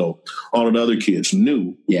 8 years old. All of the other kids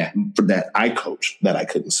knew that I coached that I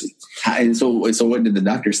couldn't see. And so what did the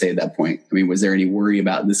doctor say at that point? I mean, was there any worry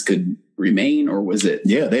about this could remain, or was it?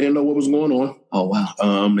 Yeah, they didn't know what was going on. Oh,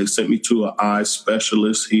 wow. They sent me to an eye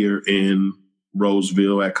specialist here in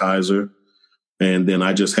Roseville at Kaiser. And then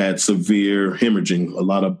I just had severe hemorrhaging, a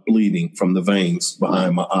lot of bleeding from the veins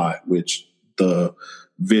behind my eye, which the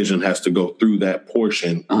vision has to go through that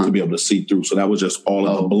portion to be able to see through. So that was just all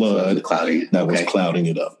of the blood was clouding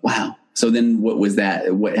it up. Wow. So then what was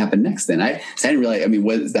that? What happened next then? I didn't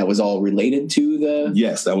realize, that was all related to the...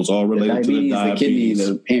 Yes, that was all related to the diabetes. The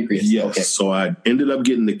kidney, the pancreas. Yes. Okay. So I ended up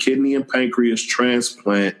getting the kidney and pancreas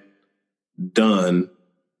transplant done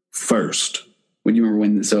first. Would you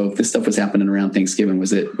remember so if this stuff was happening around Thanksgiving,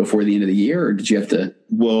 was it before the end of the year, or did you have to...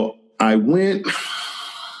 Well, I went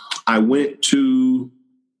to...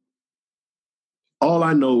 All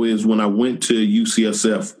I know is when I went to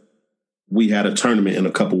UCSF, we had a tournament in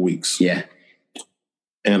a couple weeks. Yeah.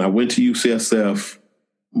 And I went to UCSF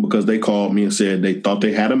because they called me and said they thought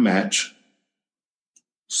they had a match.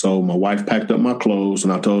 So my wife packed up my clothes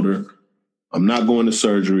and I told her, I'm not going to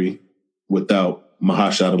surgery without my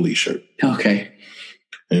Hot Shot Elite shirt. Okay.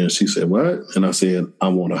 And she said, what? And I said, I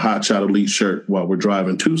want a Hot Shot Elite shirt while we're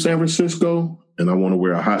driving to San Francisco. And I want to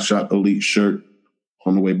wear a Hot Shot Elite shirt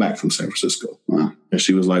on the way back from San Francisco. Wow. And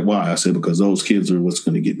she was like, why? I said, because those kids are what's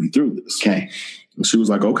going to get me through this. Okay. And she was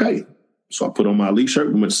like, okay. So I put on my Elite shirt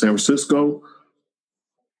and went to San Francisco,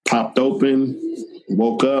 popped open,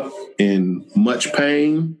 woke up in much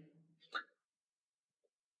pain,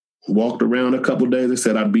 walked around a couple of days. They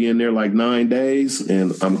said I'd be in there like 9 days,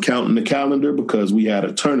 and I'm counting the calendar because we had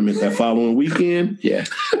a tournament that following weekend. Yeah.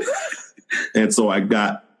 And so I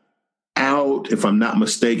got out, if I'm not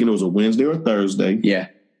mistaken, it was a Wednesday or Thursday. Yeah.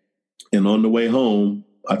 And on the way home,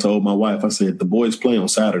 I told my wife, I said, the boys play on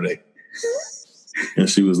Saturday. And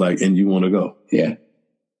she was like, and you want to go? Yeah.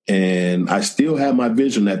 And I still had my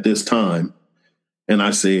vision at this time. And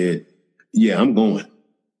I said, yeah, I'm going.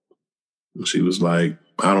 And she was like,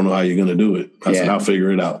 I don't know how you're going to do it. I said, I'll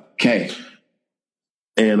figure it out. Okay.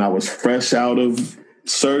 And I was fresh out of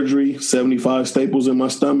surgery, 75 staples in my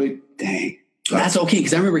stomach. Dang. That's okay,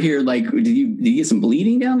 because I remember hearing, like, did you get some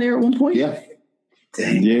bleeding down there at one point? Yeah.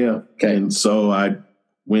 Dang. Yeah. Okay. And so I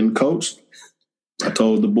went and coached. I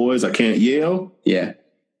told the boys I can't yell. Yeah.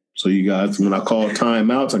 So you guys, when I call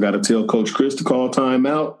timeouts, I got to tell Coach Chris to call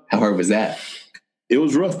timeout. How hard was that? It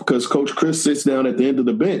was rough because Coach Chris sits down at the end of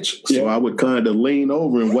the bench. So I would kind of lean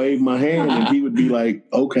over and wave my hand and he would be like,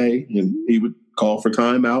 okay. And he would call for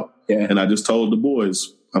timeout. Yeah. And I just told the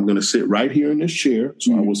boys, I'm going to sit right here in this chair.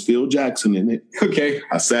 So I was Phil Jackson in it. Okay.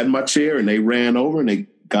 I sat in my chair and they ran over and they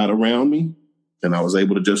got around me. And I was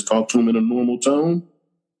able to just talk to them in a normal tone.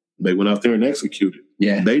 They went out there and executed.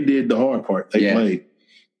 Yeah. They did the hard part. They played.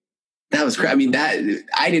 That was crazy. I mean,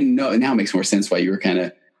 I didn't know. Now it makes more sense why you were kind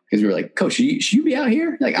of, because we were like, Coach, should you be out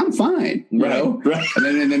here? Like, I'm fine, you know? Right.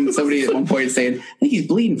 And then somebody at one point saying, I think he's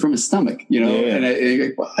bleeding from his stomach, you know? Yeah. And you're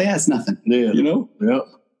like, well, yeah, it's nothing, you know? Yeah.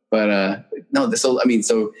 But no, so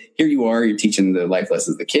here you are, you're teaching the life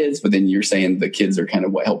lessons to the kids, but then you're saying the kids are kind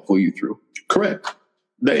of what helped pull you through. Correct.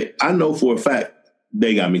 I know for a fact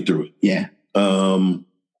they got me through it. Yeah.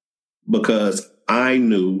 Because I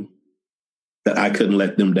knew that I couldn't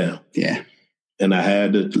let them down. Yeah. And I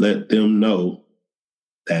had to let them know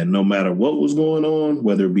that no matter what was going on,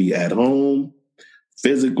 whether it be at home,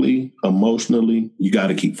 physically, emotionally, you got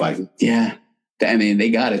to keep fighting. Yeah. I mean, they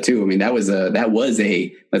got it too. I mean, that was a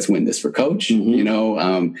let's win this for Coach. Mm-hmm. You know,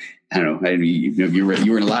 I don't know. You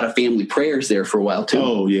were in a lot of family prayers there for a while too.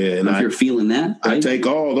 Oh yeah, and if you're feeling that, right? I take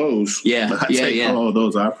all those. Yeah, I take all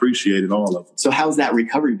those. I appreciated all of them. So how's that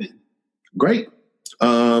recovery been? Great.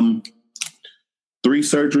 3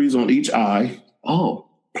 surgeries on each eye. Oh,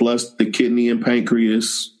 plus the kidney and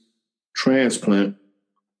pancreas transplant.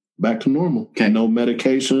 Back to normal. Okay. No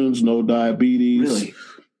medications, no diabetes. Really?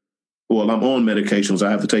 Well, I'm on medications.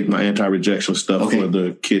 I have to take my anti-rejection stuff for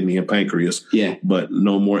the kidney and pancreas. Yeah. But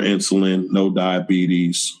no more insulin, no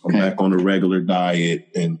diabetes. I'm back on a regular diet.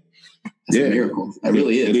 And that's a miracle. That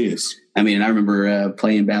really is. It is. I mean, I remember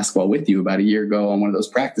playing basketball with you about a year ago on one of those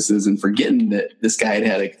practices and forgetting that this guy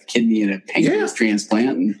had a kidney and a pancreas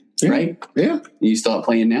transplant. And, right? Yeah. You still out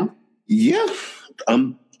playing now? Yeah.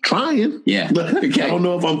 I'm trying. Yeah. But I don't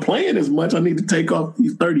know if I'm playing as much. I need to take off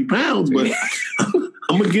these 30 pounds, but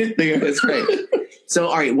I'm going to get there. That's great. So,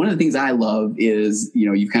 all right. One of the things I love is,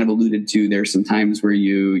 you've kind of alluded to there's some times where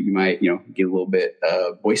you might, get a little bit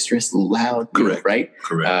boisterous, a little loud. Correct. Right?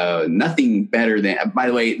 Correct. Nothing better than, by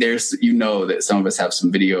the way, there's, that some of us have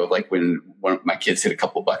some video of like when one of my kids hit a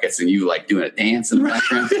couple buckets and you like doing a dance in the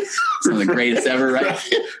background. Some of the greatest ever, right?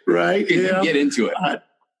 Right. Yeah. Get into it.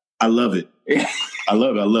 I love it. I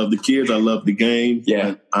love it. I love the kids. I love the game.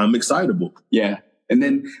 Yeah. I'm excitable. Yeah. And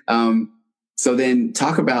then, so then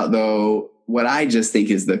talk about though, what I just think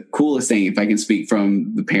is the coolest thing, if I can speak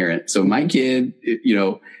from the parent. So my kid,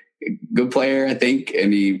 good player, I think,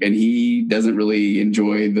 and he doesn't really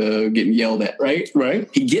enjoy the getting yelled at, right? Right.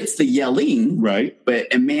 He gets the yelling, right.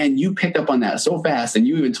 And man, you picked up on that so fast, and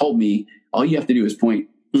you even told me all you have to do is point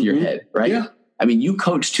to your head, right? Yeah. I mean, you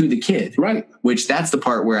coach to the kid, right? Which that's the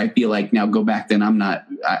part where I feel like now go back. Then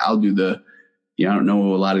I'll do the, I don't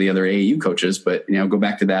know a lot of the other AAU coaches, but go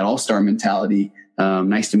back to that all-star mentality.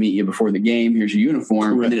 Nice to meet you before the game. Here's your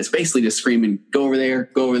uniform. Correct. And then it's basically just screaming, go over there,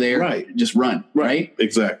 right? Just run, right?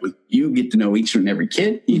 Exactly. You get to know each and every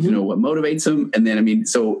kid. You get to know what motivates them. And then,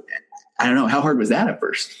 so I don't know, how hard was that at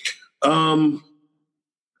first?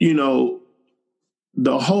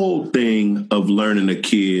 The whole thing of learning a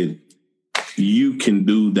kid, you can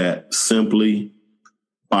do that simply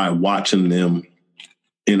by watching them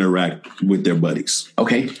interact with their buddies.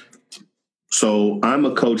 Okay. So I'm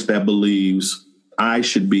a coach that believes I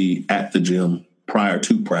should be at the gym prior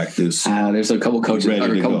to practice. There's a couple coaches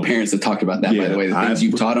or a couple parents that talked about that, by the way, the things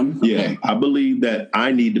you've taught them. Yeah. Okay. I believe that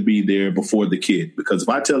I need to be there before the kid, because if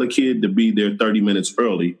I tell a kid to be there 30 minutes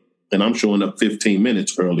early and I'm showing up 15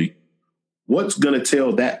 minutes early, what's going to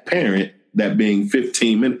tell that parent that being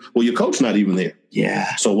 15 minutes, well, your coach not even there.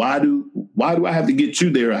 Yeah. So why do I have to get you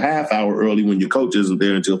there a half hour early when your coach isn't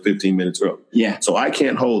there until 15 minutes early? Yeah. So I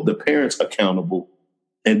can't hold the parents accountable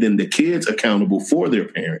and then the kids accountable for their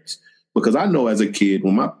parents. Because I know as a kid,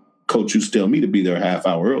 when my coach used to tell me to be there a half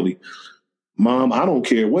hour early, Mom, I don't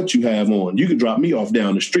care what you have on. You can drop me off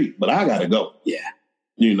down the street, but I got to go. Yeah.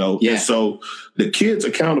 Yeah. And so the kid's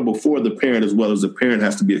accountable for the parent, as well as the parent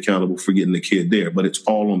has to be accountable for getting the kid there, but it's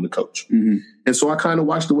all on the coach. Mm-hmm. And so I kind of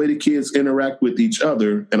watch the way the kids interact with each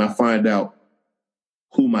other, and I find out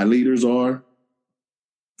who my leaders are,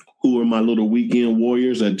 who are my little weekend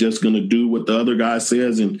warriors that just going to do what the other guy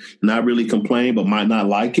says and not really complain, but might not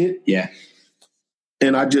like it. Yeah.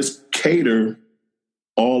 And I just cater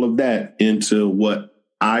all of that into what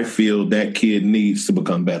I feel that kid needs to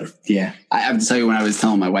become better. Yeah. I have to tell you, when I was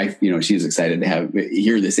telling my wife, she was excited to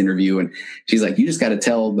hear this interview, and she's like, you just got to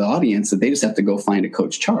tell the audience that they just have to go find a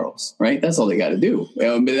Coach Charles, right? That's all they got to do.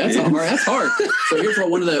 But that's hard. That's hard. So here's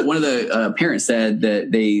what one of the parents said,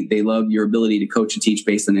 that they love your ability to coach and teach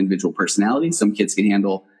based on individual personality. Some kids can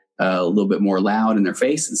handle a little bit more loud in their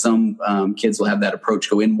face, and some kids will have that approach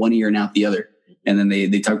go in one ear and out the other. And then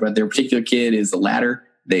they talk about their particular kid is the latter.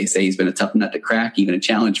 They say he's been a tough nut to crack, even a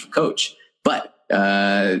challenge for coach. But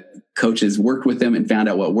coach has worked with them and found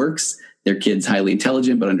out what works. Their kid's highly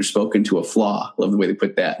intelligent, but underspoken to a flaw. Love the way they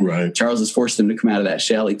put that. Right. Charles has forced them to come out of that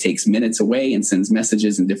shell. He takes minutes away and sends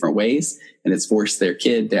messages in different ways. And it's forced their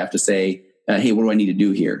kid to have to say, hey, what do I need to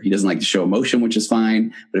do here? He doesn't like to show emotion, which is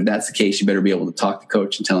fine. But if that's the case, you better be able to talk to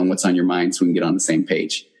coach and tell him what's on your mind so we can get on the same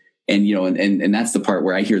page. And, and that's the part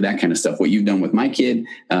where I hear that kind of stuff. What you've done with my kid,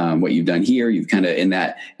 what you've done here, you've kind of in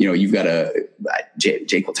that, you've got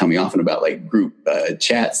Jake will tell me often about like group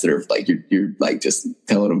chats that are like, you're like just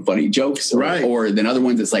telling them funny jokes. Right. Or then other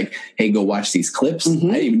ones that's like, hey, go watch these clips. I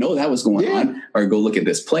didn't even know that was going on. Or go look at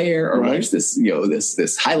this player, or watch this,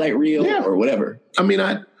 this highlight reel or whatever. I mean,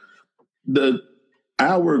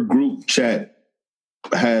 our group chat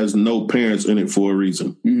has no parents in it for a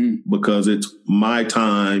reason, because it's my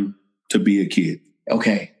time to be a kid.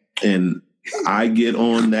 Okay. And I get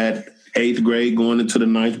on that 8th grade going into the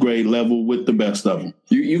 9th grade level with the best of them.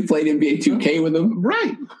 You played NBA 2K with them?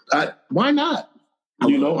 Right. Why not?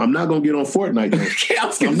 I'm not going to get on Fortnite. I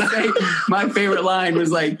was going to say, my favorite line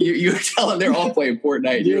was like, you were telling they're all playing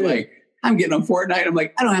Fortnite. You're like, I'm getting on Fortnite. I'm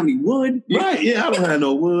like, I don't have any wood. Right. Yeah, I don't have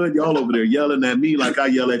no wood. Y'all over there yelling at me like I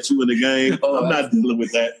yell at you in the game. I'm not dealing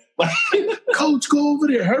with that. Coach, go over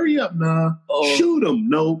there. Hurry up. Nah. Shoot him.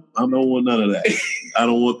 No, I don't want none of that. I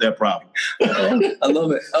don't want that problem. I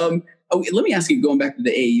love it. Let me ask you, going back to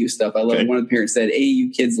the AAU stuff. I love one of the parents said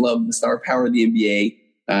AAU kids love the star power of the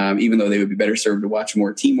NBA, even though they would be better served to watch a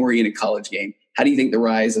more team-oriented college game. How do you think the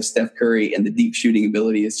rise of Steph Curry and the deep shooting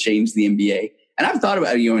ability has changed the NBA? And I've thought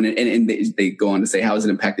about it, and they go on to say, how has it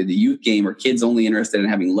impacted the youth game? Are kids only interested in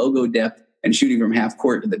having logo depth and shooting from half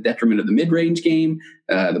court to the detriment of the mid-range game,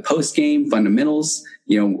 the post game, fundamentals?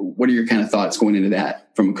 What are your kind of thoughts going into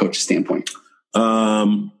that from a coach's standpoint?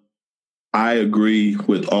 I agree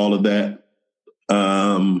with all of that,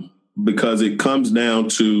 because it comes down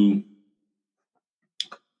to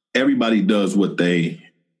everybody does what they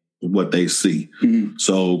see.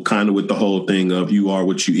 So kind of with the whole thing of you are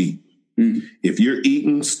what you eat. If you're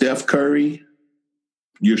eating Steph Curry,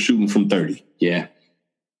 you're shooting from 30. Yeah.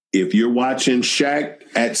 If you're watching Shaq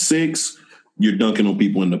at 6, you're dunking on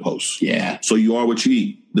people in the post. Yeah. So you are what you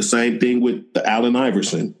eat. The same thing with the Allen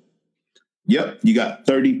Iverson. Yep, you got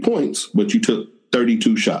 30 points, but you took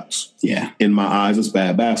 32 shots. Yeah. In my eyes, it's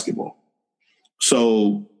bad basketball.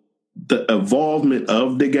 So the involvement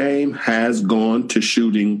of the game has gone to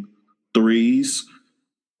shooting threes.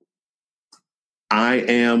 I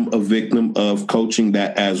am a victim of coaching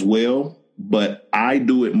that as well, but I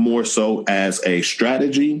do it more so as a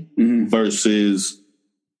strategy versus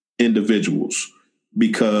individuals,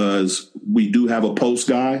 because we do have a post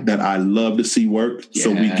guy that I love to see work. Yeah.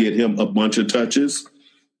 So we get him a bunch of touches.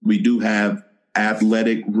 We do have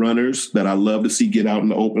athletic runners that I love to see get out in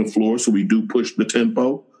the open floor. So we do push the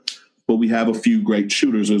tempo, but we have a few great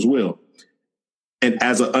shooters as well. And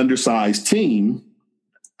as an undersized team,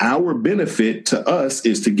 our benefit to us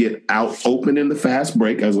is to get out open in the fast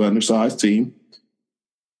break as an undersized team,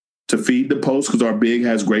 to feed the post because our big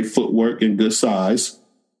has great footwork and good size.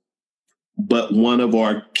 But one of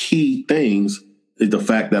our key things is the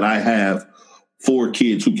fact that I have 4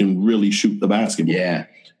 kids who can really shoot the basketball. Yeah.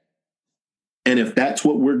 And if that's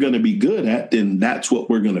what we're going to be good at, then that's what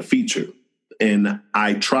we're going to feature. And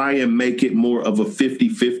I try and make it more of a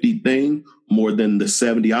 50-50 thing more than the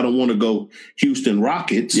 70. I don't want to go Houston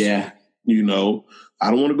Rockets. Yeah. You know,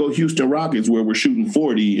 I don't want to go Houston Rockets where we're shooting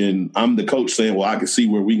 40 and I'm the coach saying, well, I can see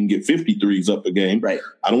where we can get 53s up a game. Right.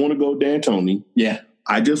 I don't want to go D'Antoni. Yeah.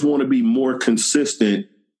 I just want to be more consistent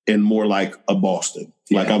and more like a Boston.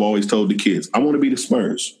 Like I've always told the kids, I want to be the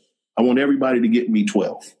Spurs. I want everybody to get me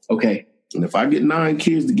 12. Okay. And if I get 9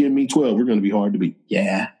 kids to give me 12, we're going to be hard to beat.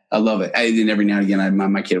 Yeah. I love it. And every now and again,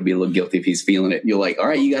 my kid will be a little guilty if he's feeling it. You're like, all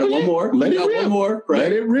right, you got one more. Let it rip. One more. Right?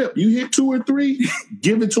 Let it rip. You hit 2 or 3,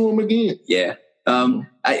 give it to him again. Yeah.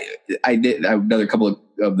 I did another couple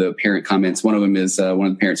of the parent comments. One of them is one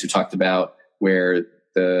of the parents who talked about where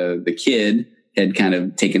the kid had kind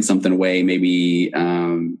of taken something away, maybe a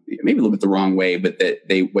little bit the wrong way, but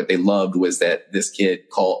that what they loved was that this kid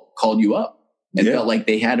called you up. And felt like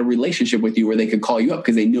they had a relationship with you where they could call you up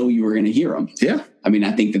because they know you were going to hear them. Yeah. I mean,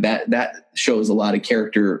 I think that shows a lot of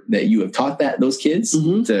character that you have taught those kids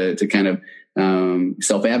to kind of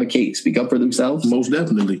self-advocate, speak up for themselves. Most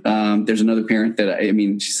definitely. There's another parent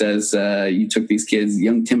she says, you took these kids,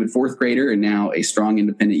 young, timid 4th grader, and now a strong,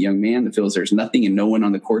 independent young man that feels there's nothing and no one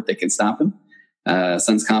on the court that can stop him.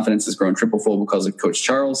 Son's confidence has grown triple-fold because of Coach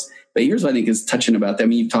Charles. But here's what I think is touching about that. I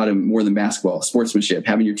mean, you've taught him more than basketball: sportsmanship,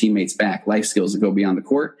 having your teammates back, life skills that go beyond the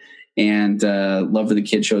court, and love for the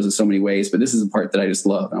kid shows in so many ways. But this is the part that I just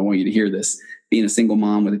love. I want you to hear this. Being a single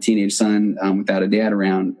mom with a teenage son without a dad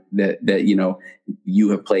around, that you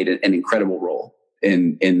have played an incredible role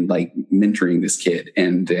in like mentoring this kid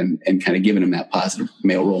and kind of giving him that positive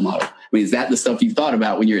male role model. I mean, is that the stuff you've thought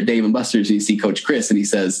about when you're at Dave and Buster's and you see Coach Chris and he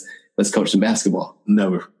says, let's coach some basketball?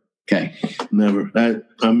 Never. Okay. Never. I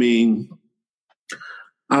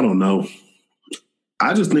don't know.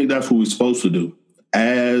 I just think that's what we're supposed to do.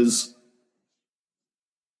 As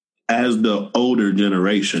the older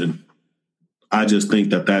generation, I just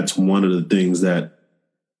think that that's one of the things that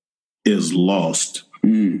is lost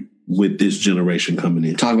with this generation coming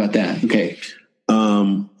in. Talk about that. Okay.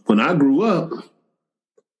 When I grew up,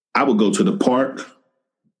 I would go to the park.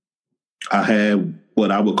 I had what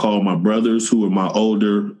I would call my brothers, who were my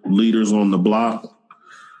older leaders on the block,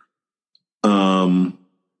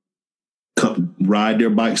 ride their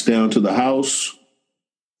bikes down to the house.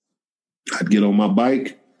 I'd get on my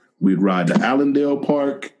bike. We'd ride to Allendale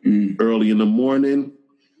Park early in the morning.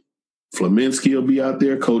 Fleminsky will be out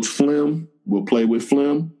there. Coach Flem will play with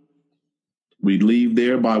Flem. We'd leave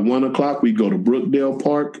there by 1 o'clock. We'd go to Brookdale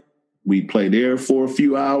Park. We'd play there for a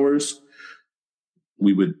few hours.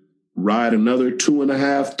 We would ride another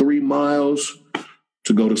 2.5, 3 miles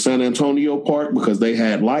to go to San Antonio Park because they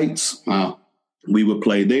had lights. Wow. We would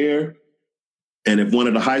play there. And if one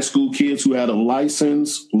of the high school kids who had a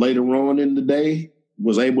license later on in the day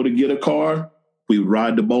was able to get a car, we would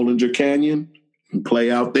ride to Bollinger Canyon and play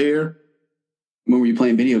out there. When were you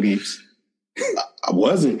playing video games? I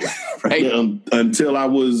wasn't. Right. Until I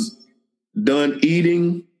was done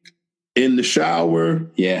eating, in the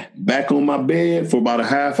shower, back on my bed for about a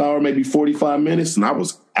half hour, maybe 45 minutes, and I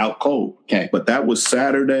was out cold. Okay. But that was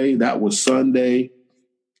Saturday, that was Sunday,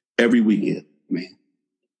 every weekend. Man.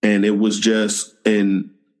 And it was just,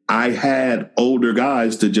 and I had older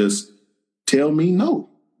guys to just tell me no.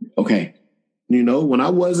 Okay. You know, when I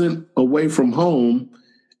wasn't away from home,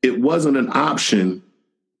 it wasn't an option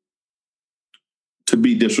to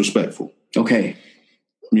be disrespectful. Okay.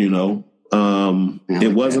 You know,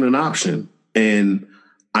 it wasn't an option. And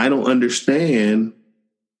I don't understand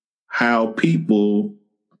how people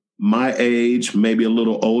my age, maybe a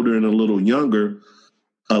little older and a little younger,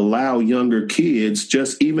 allow younger kids,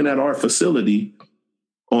 just even at our facility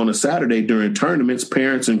on a Saturday during tournaments,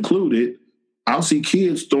 parents included, I'll see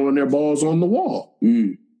kids throwing their balls on the wall.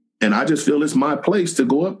 And I just feel it's my place to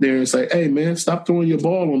go up there and say, hey, man, stop throwing your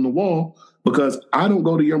ball on the wall, because I don't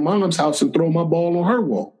go to your mom's house and throw my ball on her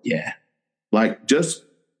wall. Yeah. Like, just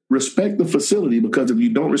respect the facility, because if you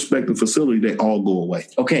don't respect the facility, they all go away.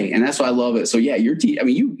 Okay. And that's why I love it. So yeah,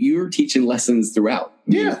 you're teaching lessons throughout.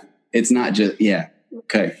 Yeah. It's not just, yeah.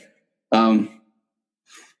 Okay. I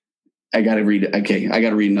got to read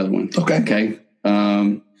another one. Okay.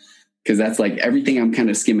 Because that's like everything I'm kind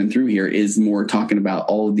of skimming through here is more talking about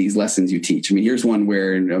all of these lessons you teach. I mean, here's one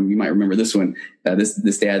where you might remember this one.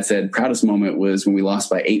 This dad said, proudest moment was when we lost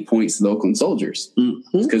by 8 points to the Oakland Soldiers,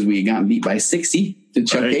 because we had gotten beat by 60 to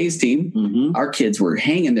Chuck Hayes' team. Mm-hmm. Our kids were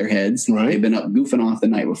hanging their heads. Right. They've been up goofing off the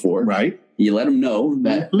night before. Right. You let them know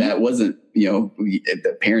that that wasn't,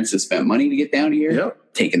 the parents have spent money to get down here,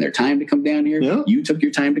 taking their time to come down here. Yep. You took your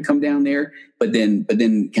time to come down there, but then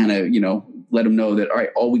kind of, let them know that, all right,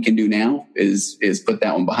 all we can do now is put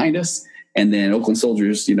that one behind us. And then Oakland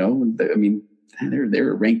Soldiers, they're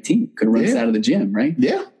a ranked team. Could have run us out of the gym, right?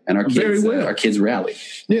 Yeah. And our kids rallied.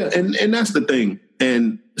 Yeah, and that's the thing.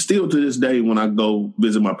 And still to this day, when I go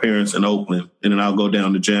visit my parents in Oakland, and then I'll go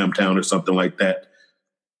down to Jamtown or something like that,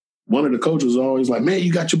 one of the coaches is always like, man,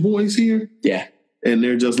 you got your boys here? Yeah. And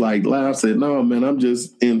they're just like, I said, no, man, I'm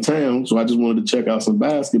just in town. So I just wanted to check out some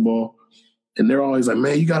basketball. And they're always like,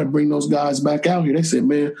 man, you got to bring those guys back out here. They said,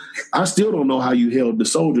 man, I still don't know how you held the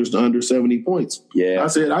Soldiers to under 70 points. Yeah. I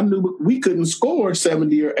said, I knew we couldn't score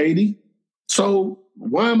 70 or 80. So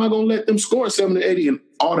why am I going to let them score 70 or 80 and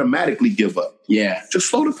automatically give up? Yeah. Just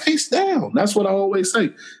slow the pace down. That's what I always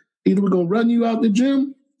say. Either we're going to run you out the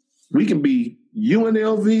gym, we can be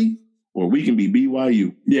UNLV, or we can be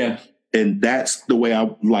BYU. Yeah. And that's the way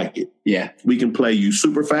I like it. Yeah. We can play you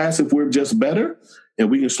super fast if we're just better, and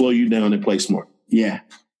we can slow you down and play smart. Yeah.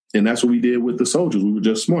 And that's what we did with the Soldiers. We were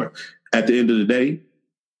just smart. At the end of the day,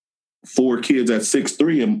 4 kids at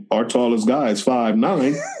 6'3", and our tallest guy is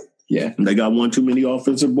 5'9". Yeah. And they got one too many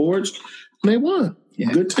offensive boards, and they won.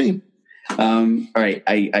 Yeah. Good team. All right.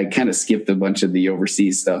 I kind of skipped a bunch of the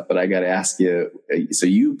overseas stuff, but I got to ask you, so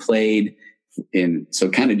you played so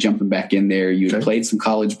kind of jumping back in there, you had played some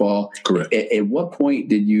college ball. Correct. At what point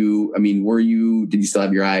did you still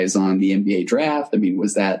have your eyes on the NBA draft? I mean,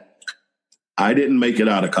 was that? I didn't make it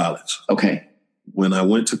out of college. Okay. When I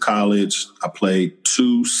went to college, I played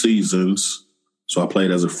 2 seasons. So I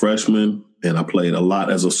played as a freshman and I played a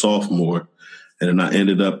lot as a sophomore. And then I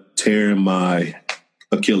ended up tearing my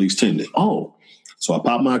Achilles tendon. Oh. So I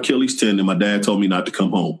popped my Achilles tendon. My dad told me not to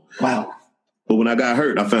come home. Wow. But when I got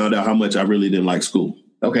hurt, I found out how much I really didn't like school.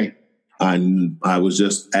 Okay. I was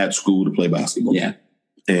just at school to play basketball. Yeah.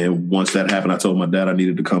 And once that happened, I told my dad I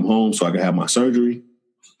needed to come home so I could have my surgery.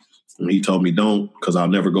 And he told me don't, because I'll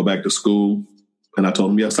never go back to school. And I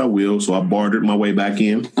told him, yes, I will. So I bartered my way back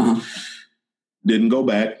in. Uh-huh. Didn't go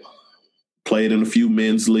back. Played in a few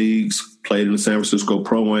men's leagues. Played in the San Francisco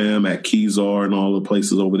Pro-Am at Kezar and all the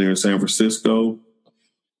places over there in San Francisco.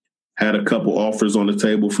 Had a couple offers on the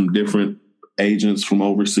table from different agents from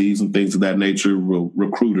overseas and things of that nature.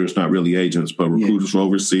 Recruiters, not really agents, but recruiters from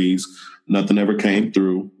overseas. Nothing ever came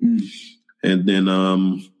through. Mm. And then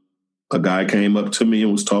a guy came up to me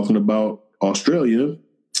and was talking about Australia.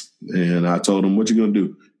 And I told him, what you going to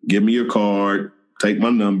do? Give me your card, take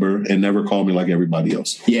my number, and never call me like everybody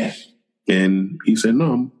else. Yeah. And he said,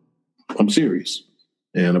 no, I'm serious.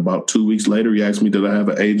 And about 2 weeks later, he asked me, did I have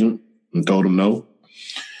an agent? And told him no.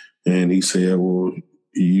 And he said, well,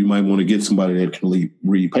 you might want to get somebody that can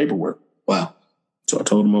read paperwork. Wow. So I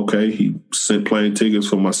told him, okay. He sent plane tickets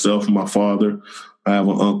for myself and my father. I have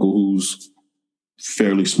an uncle who's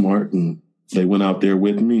fairly smart, and they went out there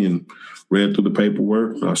with me and read through the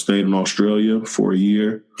paperwork. I stayed in Australia for a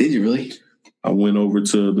year. Did you really? I went over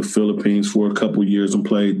to the Philippines for a couple of years and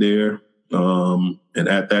played there. And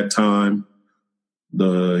at that time,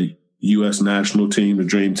 the U.S. national team, the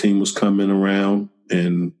Dream Team, was coming around,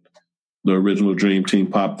 and the original Dream Team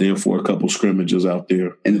popped in for a couple scrimmages out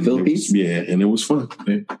there. In the Philippines? And it was fun.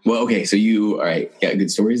 Man. Well, okay, so got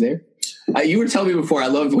good stories there? You were telling me before, I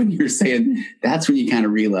loved when you were saying that's when you kind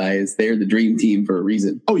of realize they're the Dream Team for a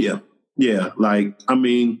reason. Oh, yeah. Yeah, I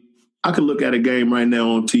could look at a game right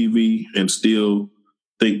now on TV and still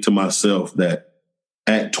think to myself that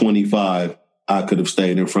at 25, I could have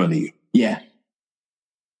stayed in front of you. Yeah.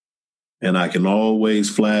 And I can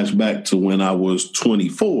always flash back to when I was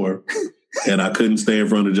 24 and I couldn't stay in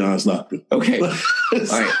front of John Stockton. Okay. All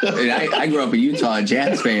right. I grew up a Utah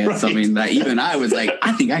Jazz fan. Right. So, even I was like,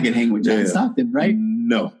 I think I could hang with John Stockton, right?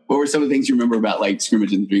 No. What were some of the things you remember about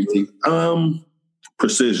scrimmage in the Dream Team?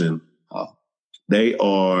 Precision. Oh. They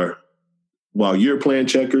are, while you're playing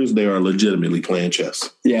checkers, they are legitimately playing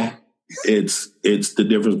chess. Yeah. It's the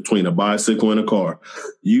difference between a bicycle and a car.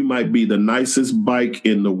 You might be the nicest bike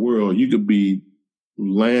in the world. You could be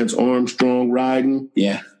Lance Armstrong riding.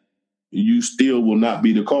 Yeah. You still will not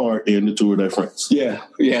be the car in the Tour de France. Yeah.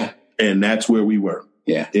 Yeah. And that's where we were.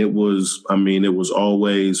 Yeah. It was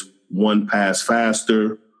always one pass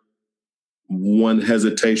faster, one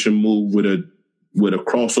hesitation move with a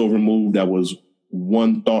crossover move that was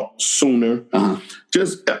one thought sooner.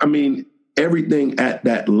 Everything at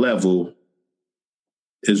that level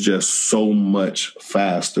is just so much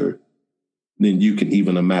faster than you can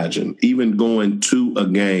even imagine. Even going to a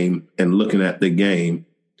game and looking at the game,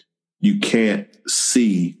 you can't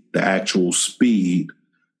see the actual speed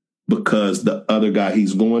because the other guy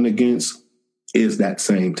he's going against is that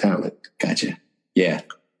same talent. Gotcha. Yeah.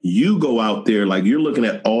 You go out there like you're looking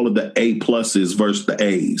at all of the A pluses versus the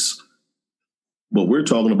A's. But we're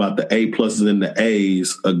talking about the A pluses and the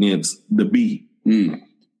A's against the B. Mm.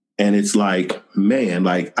 And it's like, man,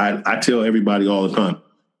 like I tell everybody all the time,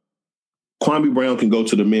 Kwame Brown can go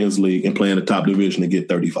to the men's league and play in the top division and get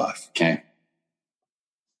 35. Okay.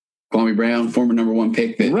 Kwame Brown, former number one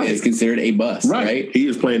pick that is considered a bust, right? He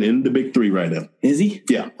is playing in the big three right now. Is he?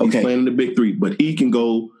 Yeah. He's playing in the big three, but he can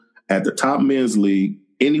go at the top men's league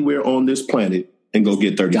anywhere on this planet and go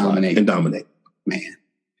get 35 and dominate. Man.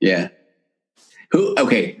 Yeah.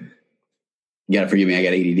 Okay. You got to forgive me. I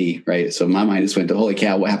got ADD, right? So my mind just went to, holy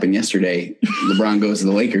cow, what happened yesterday? LeBron goes to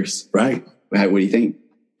the Lakers. Right. What do you think?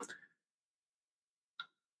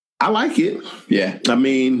 I like it. Yeah. I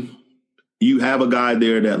mean, you have a guy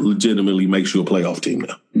there that legitimately makes you a playoff team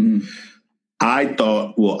now. Mm-hmm.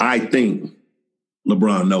 I think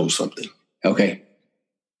LeBron knows something. Okay.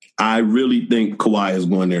 I really think Kawhi is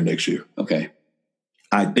going there next year. Okay.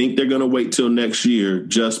 I think they're going to wait till next year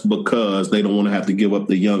just because they don't want to have to give up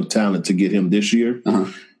the young talent to get him this year.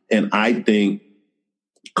 Uh-huh. And I think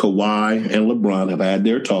Kawhi and LeBron have had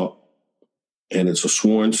their talk. And it's a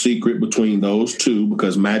sworn secret between those two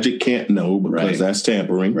because Magic can't know because that's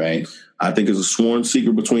tampering. Right. I think it's a sworn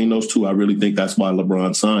secret between those two. I really think that's why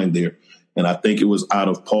LeBron signed there. And I think it was out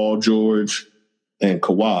of Paul George and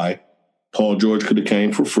Kawhi. Paul George could have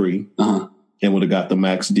came for free and would have got the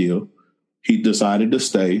max deal. He decided to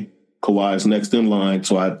stay. Kawhi is next in line.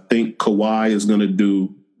 So I think Kawhi is going to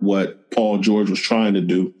do what Paul George was trying to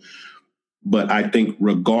do. But I think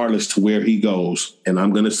regardless to where he goes, and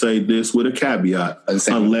I'm going to say this with a caveat,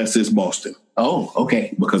 unless it's Boston. Oh,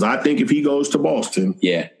 okay. Because I think if he goes to Boston,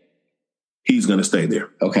 he's going to stay there.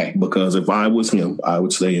 Okay. Because if I was him, I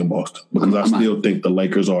would stay in Boston. Because I still think the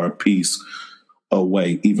Lakers are a piece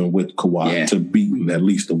away, even with Kawhi, to beating at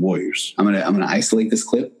least the Warriors. I'm gonna isolate this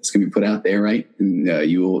clip. It's gonna be put out there, right? And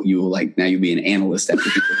you will like now you'll be an analyst after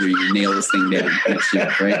people hear you nail this thing down next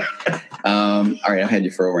year, right? All right, I've had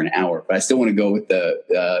you for over an hour, but I still want to go with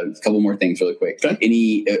the couple more things really quick. Okay.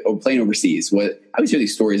 Any playing overseas? What I always hear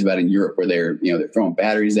these stories about in Europe where they're throwing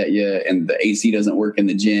batteries at you and the AC doesn't work in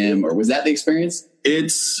the gym, or was that the experience?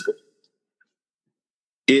 It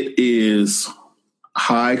is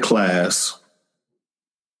high class.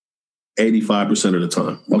 85% of the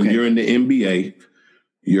time. When you're in the NBA,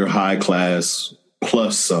 you're high class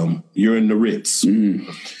plus some. You're in the Ritz.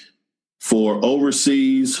 Mm-hmm. For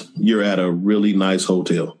overseas, you're at a really nice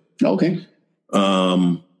hotel. Okay.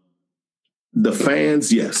 The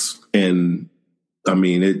fans, yes. And I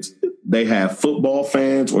mean, they have football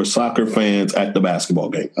fans or soccer fans at the basketball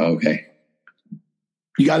game. Okay.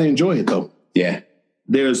 You got to enjoy it, though. Yeah.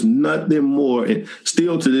 There's nothing more.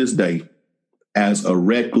 Still to this day, as a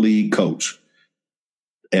rec league coach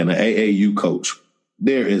and an AAU coach,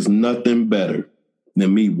 there is nothing better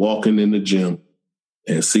than me walking in the gym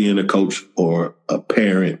and seeing a coach or a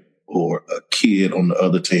parent or a kid on the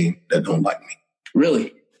other team that don't like me. Really?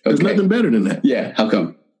 Okay. There's nothing better than that. Yeah. How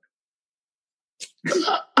come?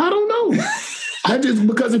 I don't know.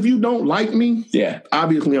 Because if you don't like me,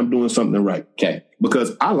 obviously I'm doing something right. Okay.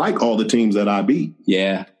 Because I like all the teams that I beat.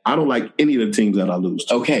 Yeah. I don't like any of the teams that I lose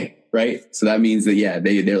to. Okay. Right. So that means that,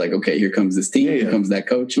 they're like, okay, here comes this team. Here comes that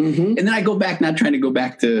coach. Mm-hmm. And then I go back, not trying to go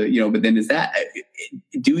back to, but then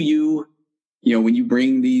do you, when you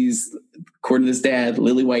bring these, according to this dad,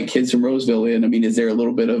 lily white kids from Roseville in, I mean, is there a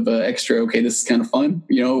little bit of extra, okay, this is kind of fun,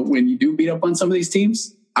 when you do beat up on some of these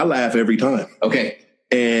teams? I laugh every time. Okay.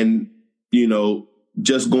 And,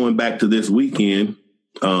 just going back to this weekend,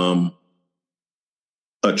 a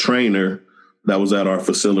trainer that was at our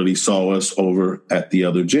facility saw us over at the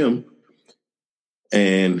other gym,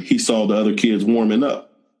 and he saw the other kids warming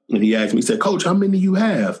up. And he asked me, he said, "Coach, how many you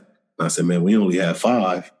have?" And I said, "Man, we only have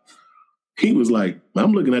 5. He was like,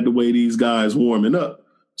 "I'm looking at the way these guys warming up.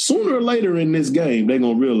 Sooner or later in this game, they're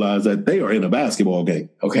going to realize that they are in a basketball game."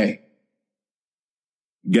 Okay.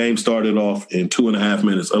 Game started off in 2.5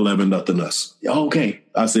 minutes, 11-0 us. Okay.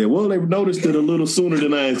 I said, well, they noticed it a little sooner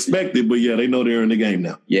than I expected, but yeah, they know they're in the game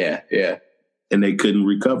now. Yeah. And they couldn't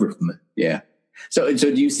recover from that. Yeah. So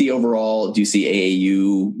do you see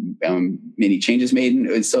AAU many changes made?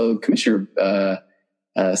 And so Commissioner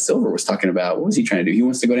Silver was talking about, what was he trying to do? He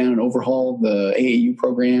wants to go down and overhaul the AAU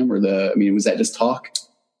program, was that just talk?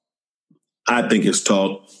 I think it's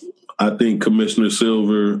talk. I think Commissioner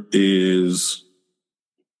Silver is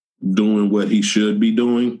doing what he should be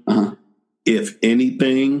doing. Uh-huh. If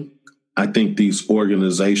anything, I think these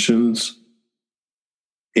organizations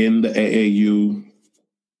in the AAU,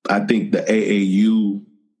 I think the AAU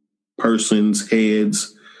persons'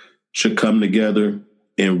 heads should come together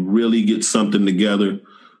and really get something together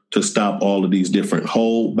to stop all of these different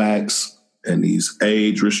holdbacks and these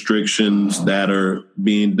age restrictions that are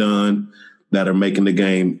being done that are making the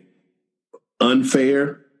game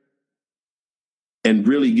unfair, and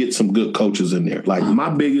really get some good coaches in there. Like,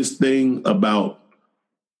 my biggest thing about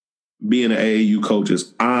being an AAU coach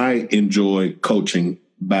is I enjoy coaching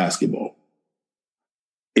basketball.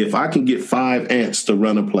 If I can get 5 ants to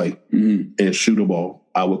run a play and shoot a ball,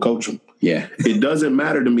 I will coach them. Yeah. It doesn't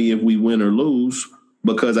matter to me if we win or lose,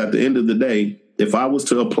 because at the end of the day, if I was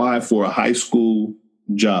to apply for a high school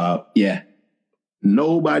job,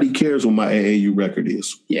 nobody cares what my AAU record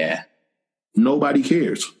is. Yeah. Nobody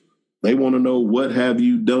cares. They want to know, what have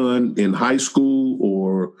you done in high school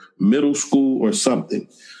or middle school or something.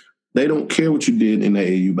 They don't care what you did in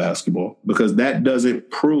AAU basketball, because that doesn't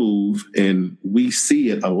prove, and we see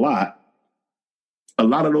it a lot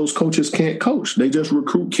of those coaches can't coach. They just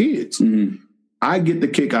recruit kids. Mm-hmm. I get the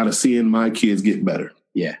kick out of seeing my kids get better.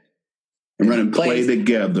 Yeah. And running plays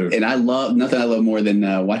together. And nothing I love more than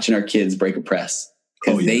watching our kids break a press.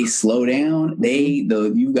 Because they slow down.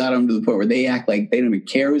 You got them to the point where they act like they don't even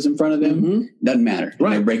care who's in front of them. Mm-hmm. Doesn't matter.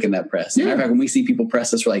 Right. They're breaking that press. Yeah. Matter of fact, when we see people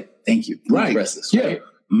press us, we're like, thank you. Right. Press us. Yeah. Right?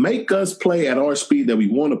 Make us play at our speed that we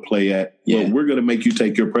want to play at, but we're going to make you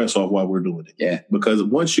take your press off while we're doing it. Yeah. Because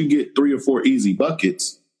once you get 3 or 4 easy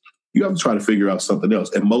buckets, you have to try to figure out something else.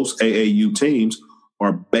 And most AAU teams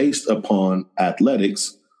are based upon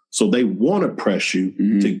athletics. So they want to press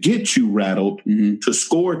you to get you rattled, to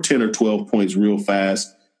score 10 or 12 points real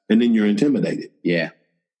fast, and then you're intimidated. Yeah.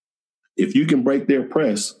 If you can break their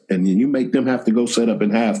press and then you make them have to go set up in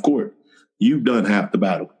half court, you've done half the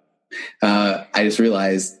battle. I just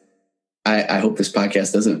realized I hope this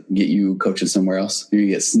podcast doesn't get you coaching somewhere else. You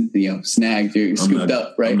get snagged, you're scooped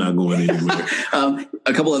up, right? I'm not going anywhere.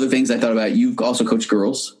 A couple other things I thought about. You've also coached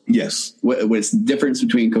girls. Yes. What's the difference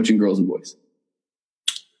between coaching girls and boys?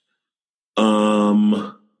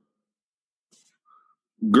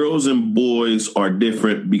 Girls and boys are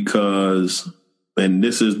different because, and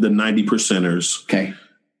this is the 90%ers. Okay.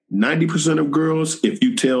 90% of girls, if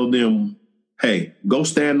you tell them, hey, go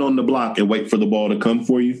stand on the block and wait for the ball to come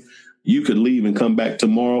for you, you could leave and come back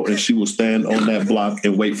tomorrow and she will stand on that block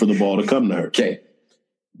and wait for the ball to come to her. Okay.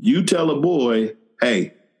 You tell a boy,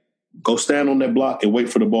 hey, go stand on that block and wait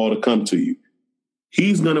for the ball to come to you.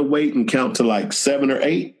 He's going to wait and count to like 7 or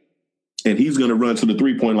 8, and he's going to run to the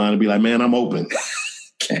 3-point line and be like, man, I'm open.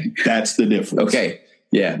 Okay. That's the difference. Okay.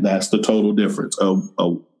 Yeah. That's the total difference.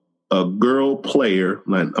 A girl player,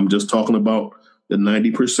 I'm just talking about the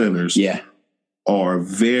 90%ers, are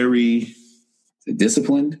very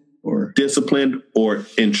disciplined or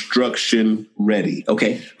instruction ready.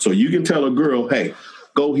 Okay. So you can tell a girl, hey,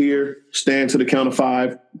 go here, stand to the count of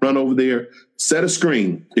 5, run over there, set a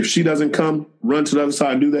screen. If she doesn't come, run to the other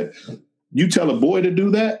side and do that. You tell a boy to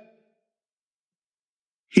do that,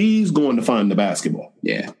 he's going to find the basketball.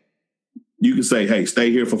 Yeah. You can say, hey,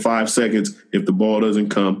 stay here for 5 seconds. If the ball doesn't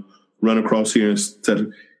come, run across here and set it.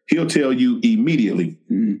 He'll tell you immediately,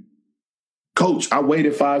 Coach, I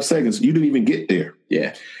waited 5 seconds. You didn't even get there.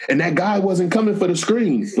 Yeah. And that guy wasn't coming for the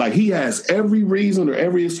screen. Like, he has every reason or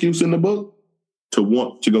every excuse in the book to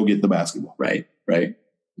want to go get the basketball. Right.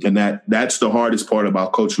 And that's the hardest part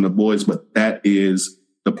about coaching the boys, but that is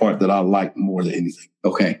the part that I like more than anything.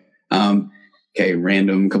 Okay. Okay,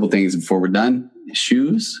 random couple things before we're done.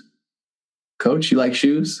 Shoes? Coach, you like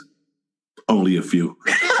shoes? Only a few.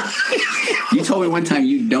 You told me one time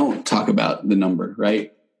you don't talk about the number,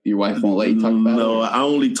 right? Your wife won't let you talk about it? No, I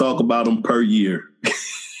only talk about them per year.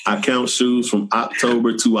 I count shoes from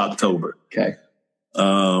October to October. Okay.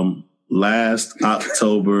 Last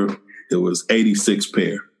October, it was 86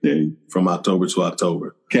 pair from October to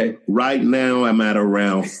October. Okay. Right now, I'm at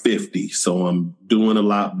around 50, so I'm doing a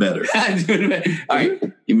lot better. All right.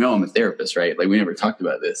 You know I'm a therapist, right? Like, we never talked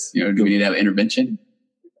about this. Do we need to have intervention?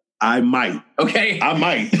 I might. Okay. I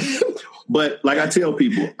might. But like I tell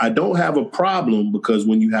people, I don't have a problem because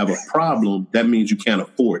when you have a problem, that means you can't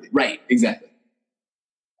afford it. Right. Exactly.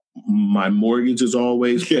 My mortgage is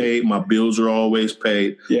always paid. My bills are always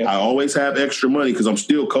paid. Yeah. I always have extra money because I'm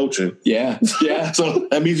still coaching. Yeah. Yeah. So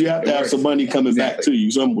that means you have to have some money coming back to you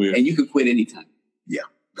somewhere. And you could quit anytime. Yeah.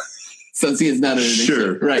 So see, it's not an addiction.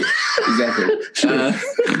 Sure. Right. Exactly. Sure.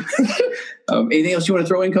 Anything else you want to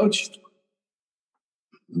throw in, Coach?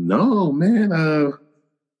 No, man.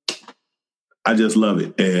 I just love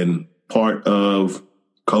it. And part of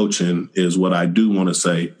coaching is what I do want to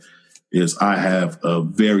say is I have a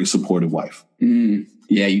very supportive wife.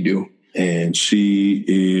 Yeah, you do. And she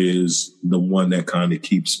is the one that kind of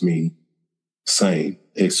keeps me sane,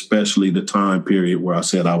 especially the time period where I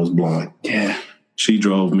said I was blind. Yeah. She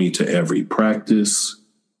drove me to every practice,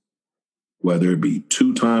 whether it be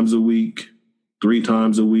 2 times a week, 3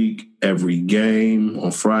 times a week, every game,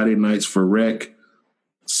 on Friday nights for rec,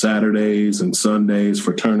 Saturdays and Sundays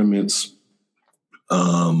for tournaments,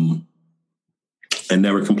 and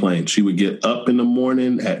never complained. She would get up in the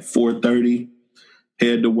morning at 4:30,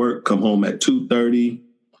 head to work, come home at 2:30,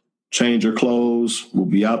 change her clothes. We'll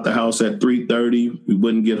be out the house at 3:30. We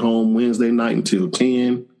wouldn't get home Wednesday night until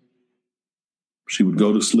 10. She would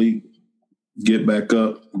go to sleep, get back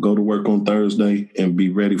up, go to work on Thursday, and be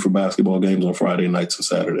ready for basketball games on Friday nights and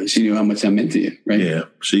Saturdays. She knew how much I meant to you, right? Yeah,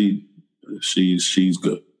 she's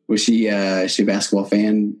good. Was she a basketball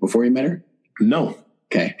fan before you met her? No.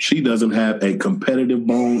 Okay. She doesn't have a competitive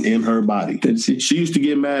bone in her body. Did she? She used to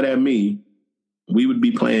get mad at me. We would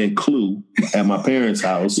be playing Clue at my parents'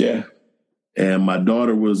 house. Yeah. And my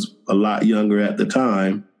daughter was a lot younger at the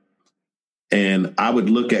time. And I would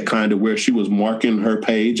look at kind of where she was marking her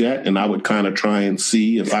page at, and I would kind of try and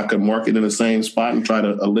see if I could mark it in the same spot and try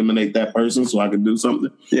to eliminate that person so I could do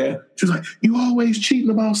something. Yeah. She was like, "You always cheating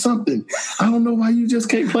about something. I don't know why you just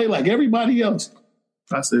can't play like everybody else."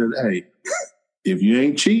 I said, "Hey, if you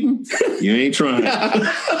ain't cheating, you ain't trying."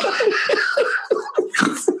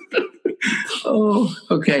 Oh,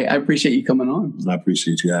 okay. I appreciate you coming on. I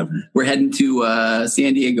appreciate you having me. We're heading to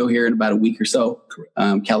San Diego here in about a week or so.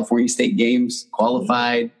 California State Games,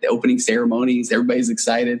 qualified, the opening ceremonies. Everybody's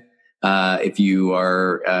excited. If you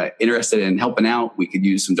are interested in helping out, we could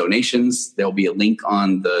use some donations. There'll be a link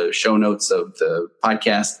on the show notes of the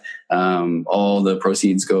podcast. All the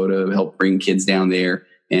proceeds go to help bring kids down there.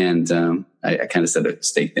 And I kind of said a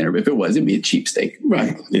steak dinner, but if it was, it'd be a cheap steak.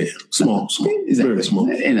 Right. Yeah. Small. Exactly. Very small.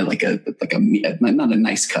 And like a not a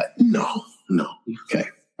nice cut. No. Okay.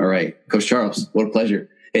 All right. Coach Charles, what a pleasure.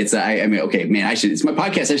 It's, I mean, okay, man, it's my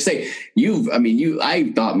podcast. I should say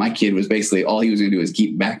I thought my kid was basically all he was going to do is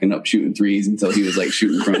keep backing up shooting threes until he was like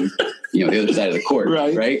shooting from, the other side of the court.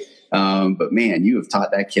 Right. But man, you have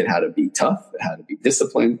taught that kid how to be tough, how to be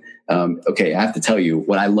disciplined. Okay. I have to tell you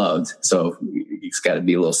what I loved. So it's got to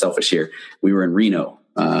be a little selfish here. We were in Reno,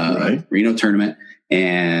 Reno tournament.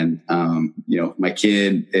 And, my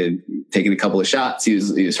kid had taken a couple of shots. He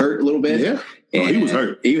was hurt a little bit. Yeah. Oh, he was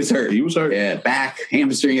hurt. He was hurt. Yeah. Back,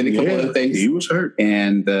 hamstring, and a couple other things. He was hurt.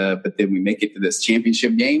 And, but then we make it to this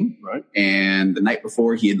championship game. Right. And the night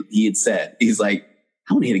before he had said, he's like,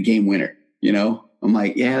 "I want to hit a game winner." I'm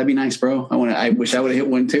like, "Yeah, that'd be nice, bro. I wish I would have hit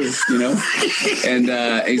one too,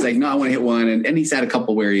 And he's like, "No, I want to hit one." And he's had a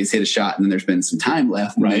couple where he's hit a shot and then there's been some time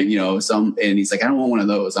left. Right. And he's like, "I don't want one of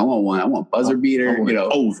those. I want buzzer beater,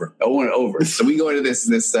 over. I want it over." So we go into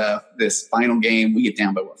this final game. We get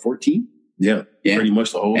down by 14? Yeah. Pretty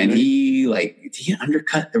much the whole And game. he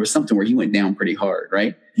undercut. There was something where he went down pretty hard,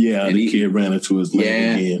 right? Yeah. And the kid ran into his leg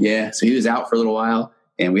again. Yeah. So he was out for a little while.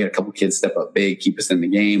 And we had a couple kids step up big, keep us in the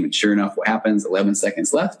game. And sure enough, what happens? 11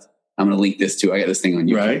 seconds left. I'm going to link this too. I got this thing on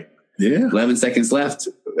YouTube. Right. Yeah. 11 seconds left.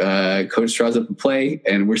 Coach draws up a play.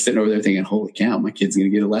 And we're sitting over there thinking, holy cow, my kid's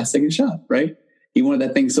going to get a last second shot, right? He wanted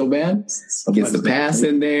that thing so bad. Gets the pass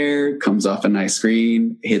in there, comes off a nice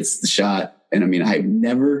screen, hits the shot. And I've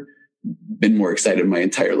never been more excited in my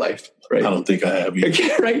entire life. Right. I don't think I have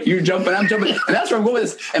either. Right. You're jumping, I'm jumping. And that's where I'm going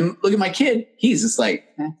with this. And look at my kid. He's just like,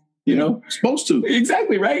 supposed to.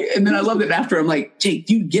 Exactly. Right. And then I loved it after. I'm like, "Jake,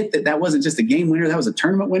 do you get that wasn't just a game winner? That was a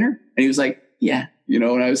tournament winner?" And he was like, "Yeah." And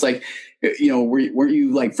I was like, weren't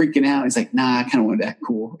you like freaking out? He's like, "Nah, I kind of wanted to act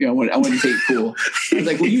cool. I wanted to take it cool." I was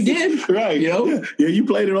like, "Well, you did." Right. Yeah, you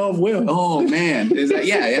played it off well. Oh man. Is that,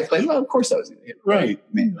 yeah. Well, of course I was going to hit it. Right.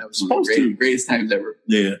 Man, that was supposed to. Greatest times ever.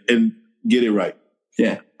 Yeah. And get it right.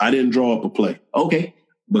 Yeah. I didn't draw up a play. Okay.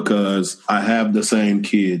 Because I have the same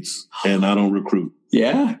kids and I don't recruit.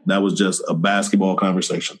 Yeah. That was just a basketball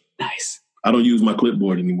conversation. Nice. I don't use my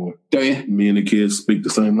clipboard anymore. Do you? Me and the kids speak the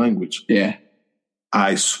same language. Yeah.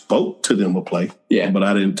 I spoke to them a play. Yeah. But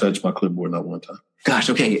I didn't touch my clipboard not one time. Gosh,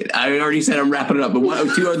 okay. I already said I'm wrapping it up, but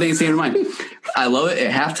two other things came to mind. I love it.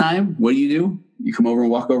 At halftime, what do? You come over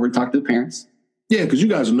and walk over and talk to the parents. Yeah, because you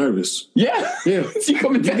guys are nervous. Yeah. Yeah.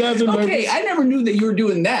 You guys are nervous. Okay, I never knew that you were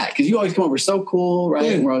doing that because you always come over so cool, right?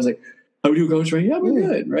 Yeah. Where I was like, how are you, Coach? Right? Yeah, we're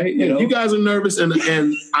good, right? You know? You guys are nervous, and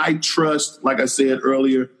I trust, like I said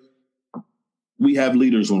earlier, we have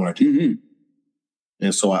leaders on our team. Mm-hmm.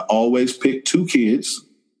 And so I always pick 2 kids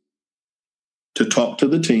to talk to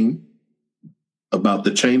the team about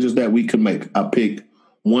the changes that we can make. I pick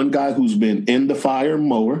one guy who's been in the fire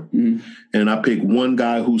more, and I pick one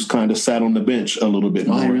guy who's kind of sat on the bench a little bit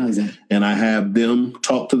more. I realize that. And I have them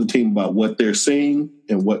talk to the team about what they're seeing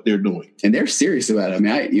and what they're doing. And they're serious about it. I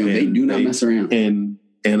mean, they do not mess around. And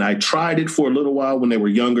I tried it for a little while when they were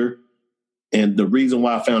younger. And the reason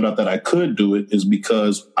why I found out that I could do it is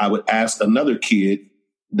because I would ask another kid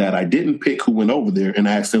that I didn't pick who went over there and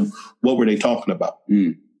ask them, what were they talking about?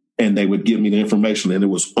 And they would give me the information, and it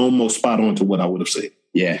was almost spot on to what I would have said.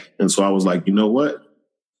 Yeah. And so I was like, you know what?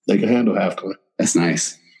 They can handle halftime. That's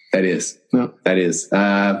nice. That is. Yeah. That is.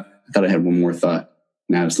 I thought I had one more thought.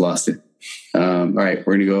 Now I just lost it. All right.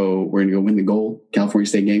 We're gonna go win the gold California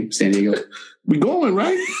State game, San Diego. We going,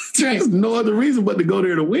 right? That's right. There's no other reason but to go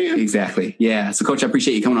there to win. Exactly. Yeah. So, Coach, I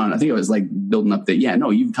appreciate you coming on. I think I was like building up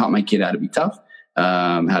you've taught my kid how to be tough.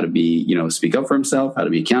 How to be, speak up for himself, how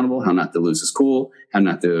to be accountable, how not to lose his cool, how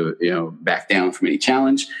not to, back down from any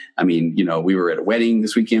challenge. I mean, we were at a wedding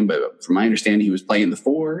this weekend, but from my understanding, he was playing the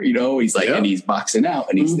 4, he's like, and he's boxing out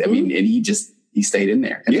and he's, and he stayed in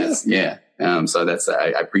there. And so that's, I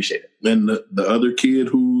appreciate it. And the other kid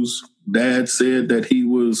whose dad said that he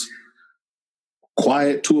was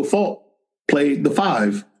quiet to a fault played the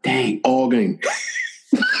 5. Dang. All game.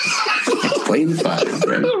 Playing the 5,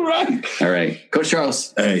 right? All right. Coach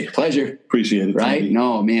Charles. Hey. Pleasure. Appreciate it. Right?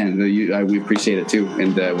 No, man. We appreciate it too.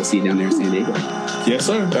 And we'll see you down there in San Diego. Yes,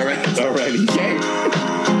 sir. All right. All righty.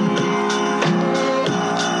 Okay.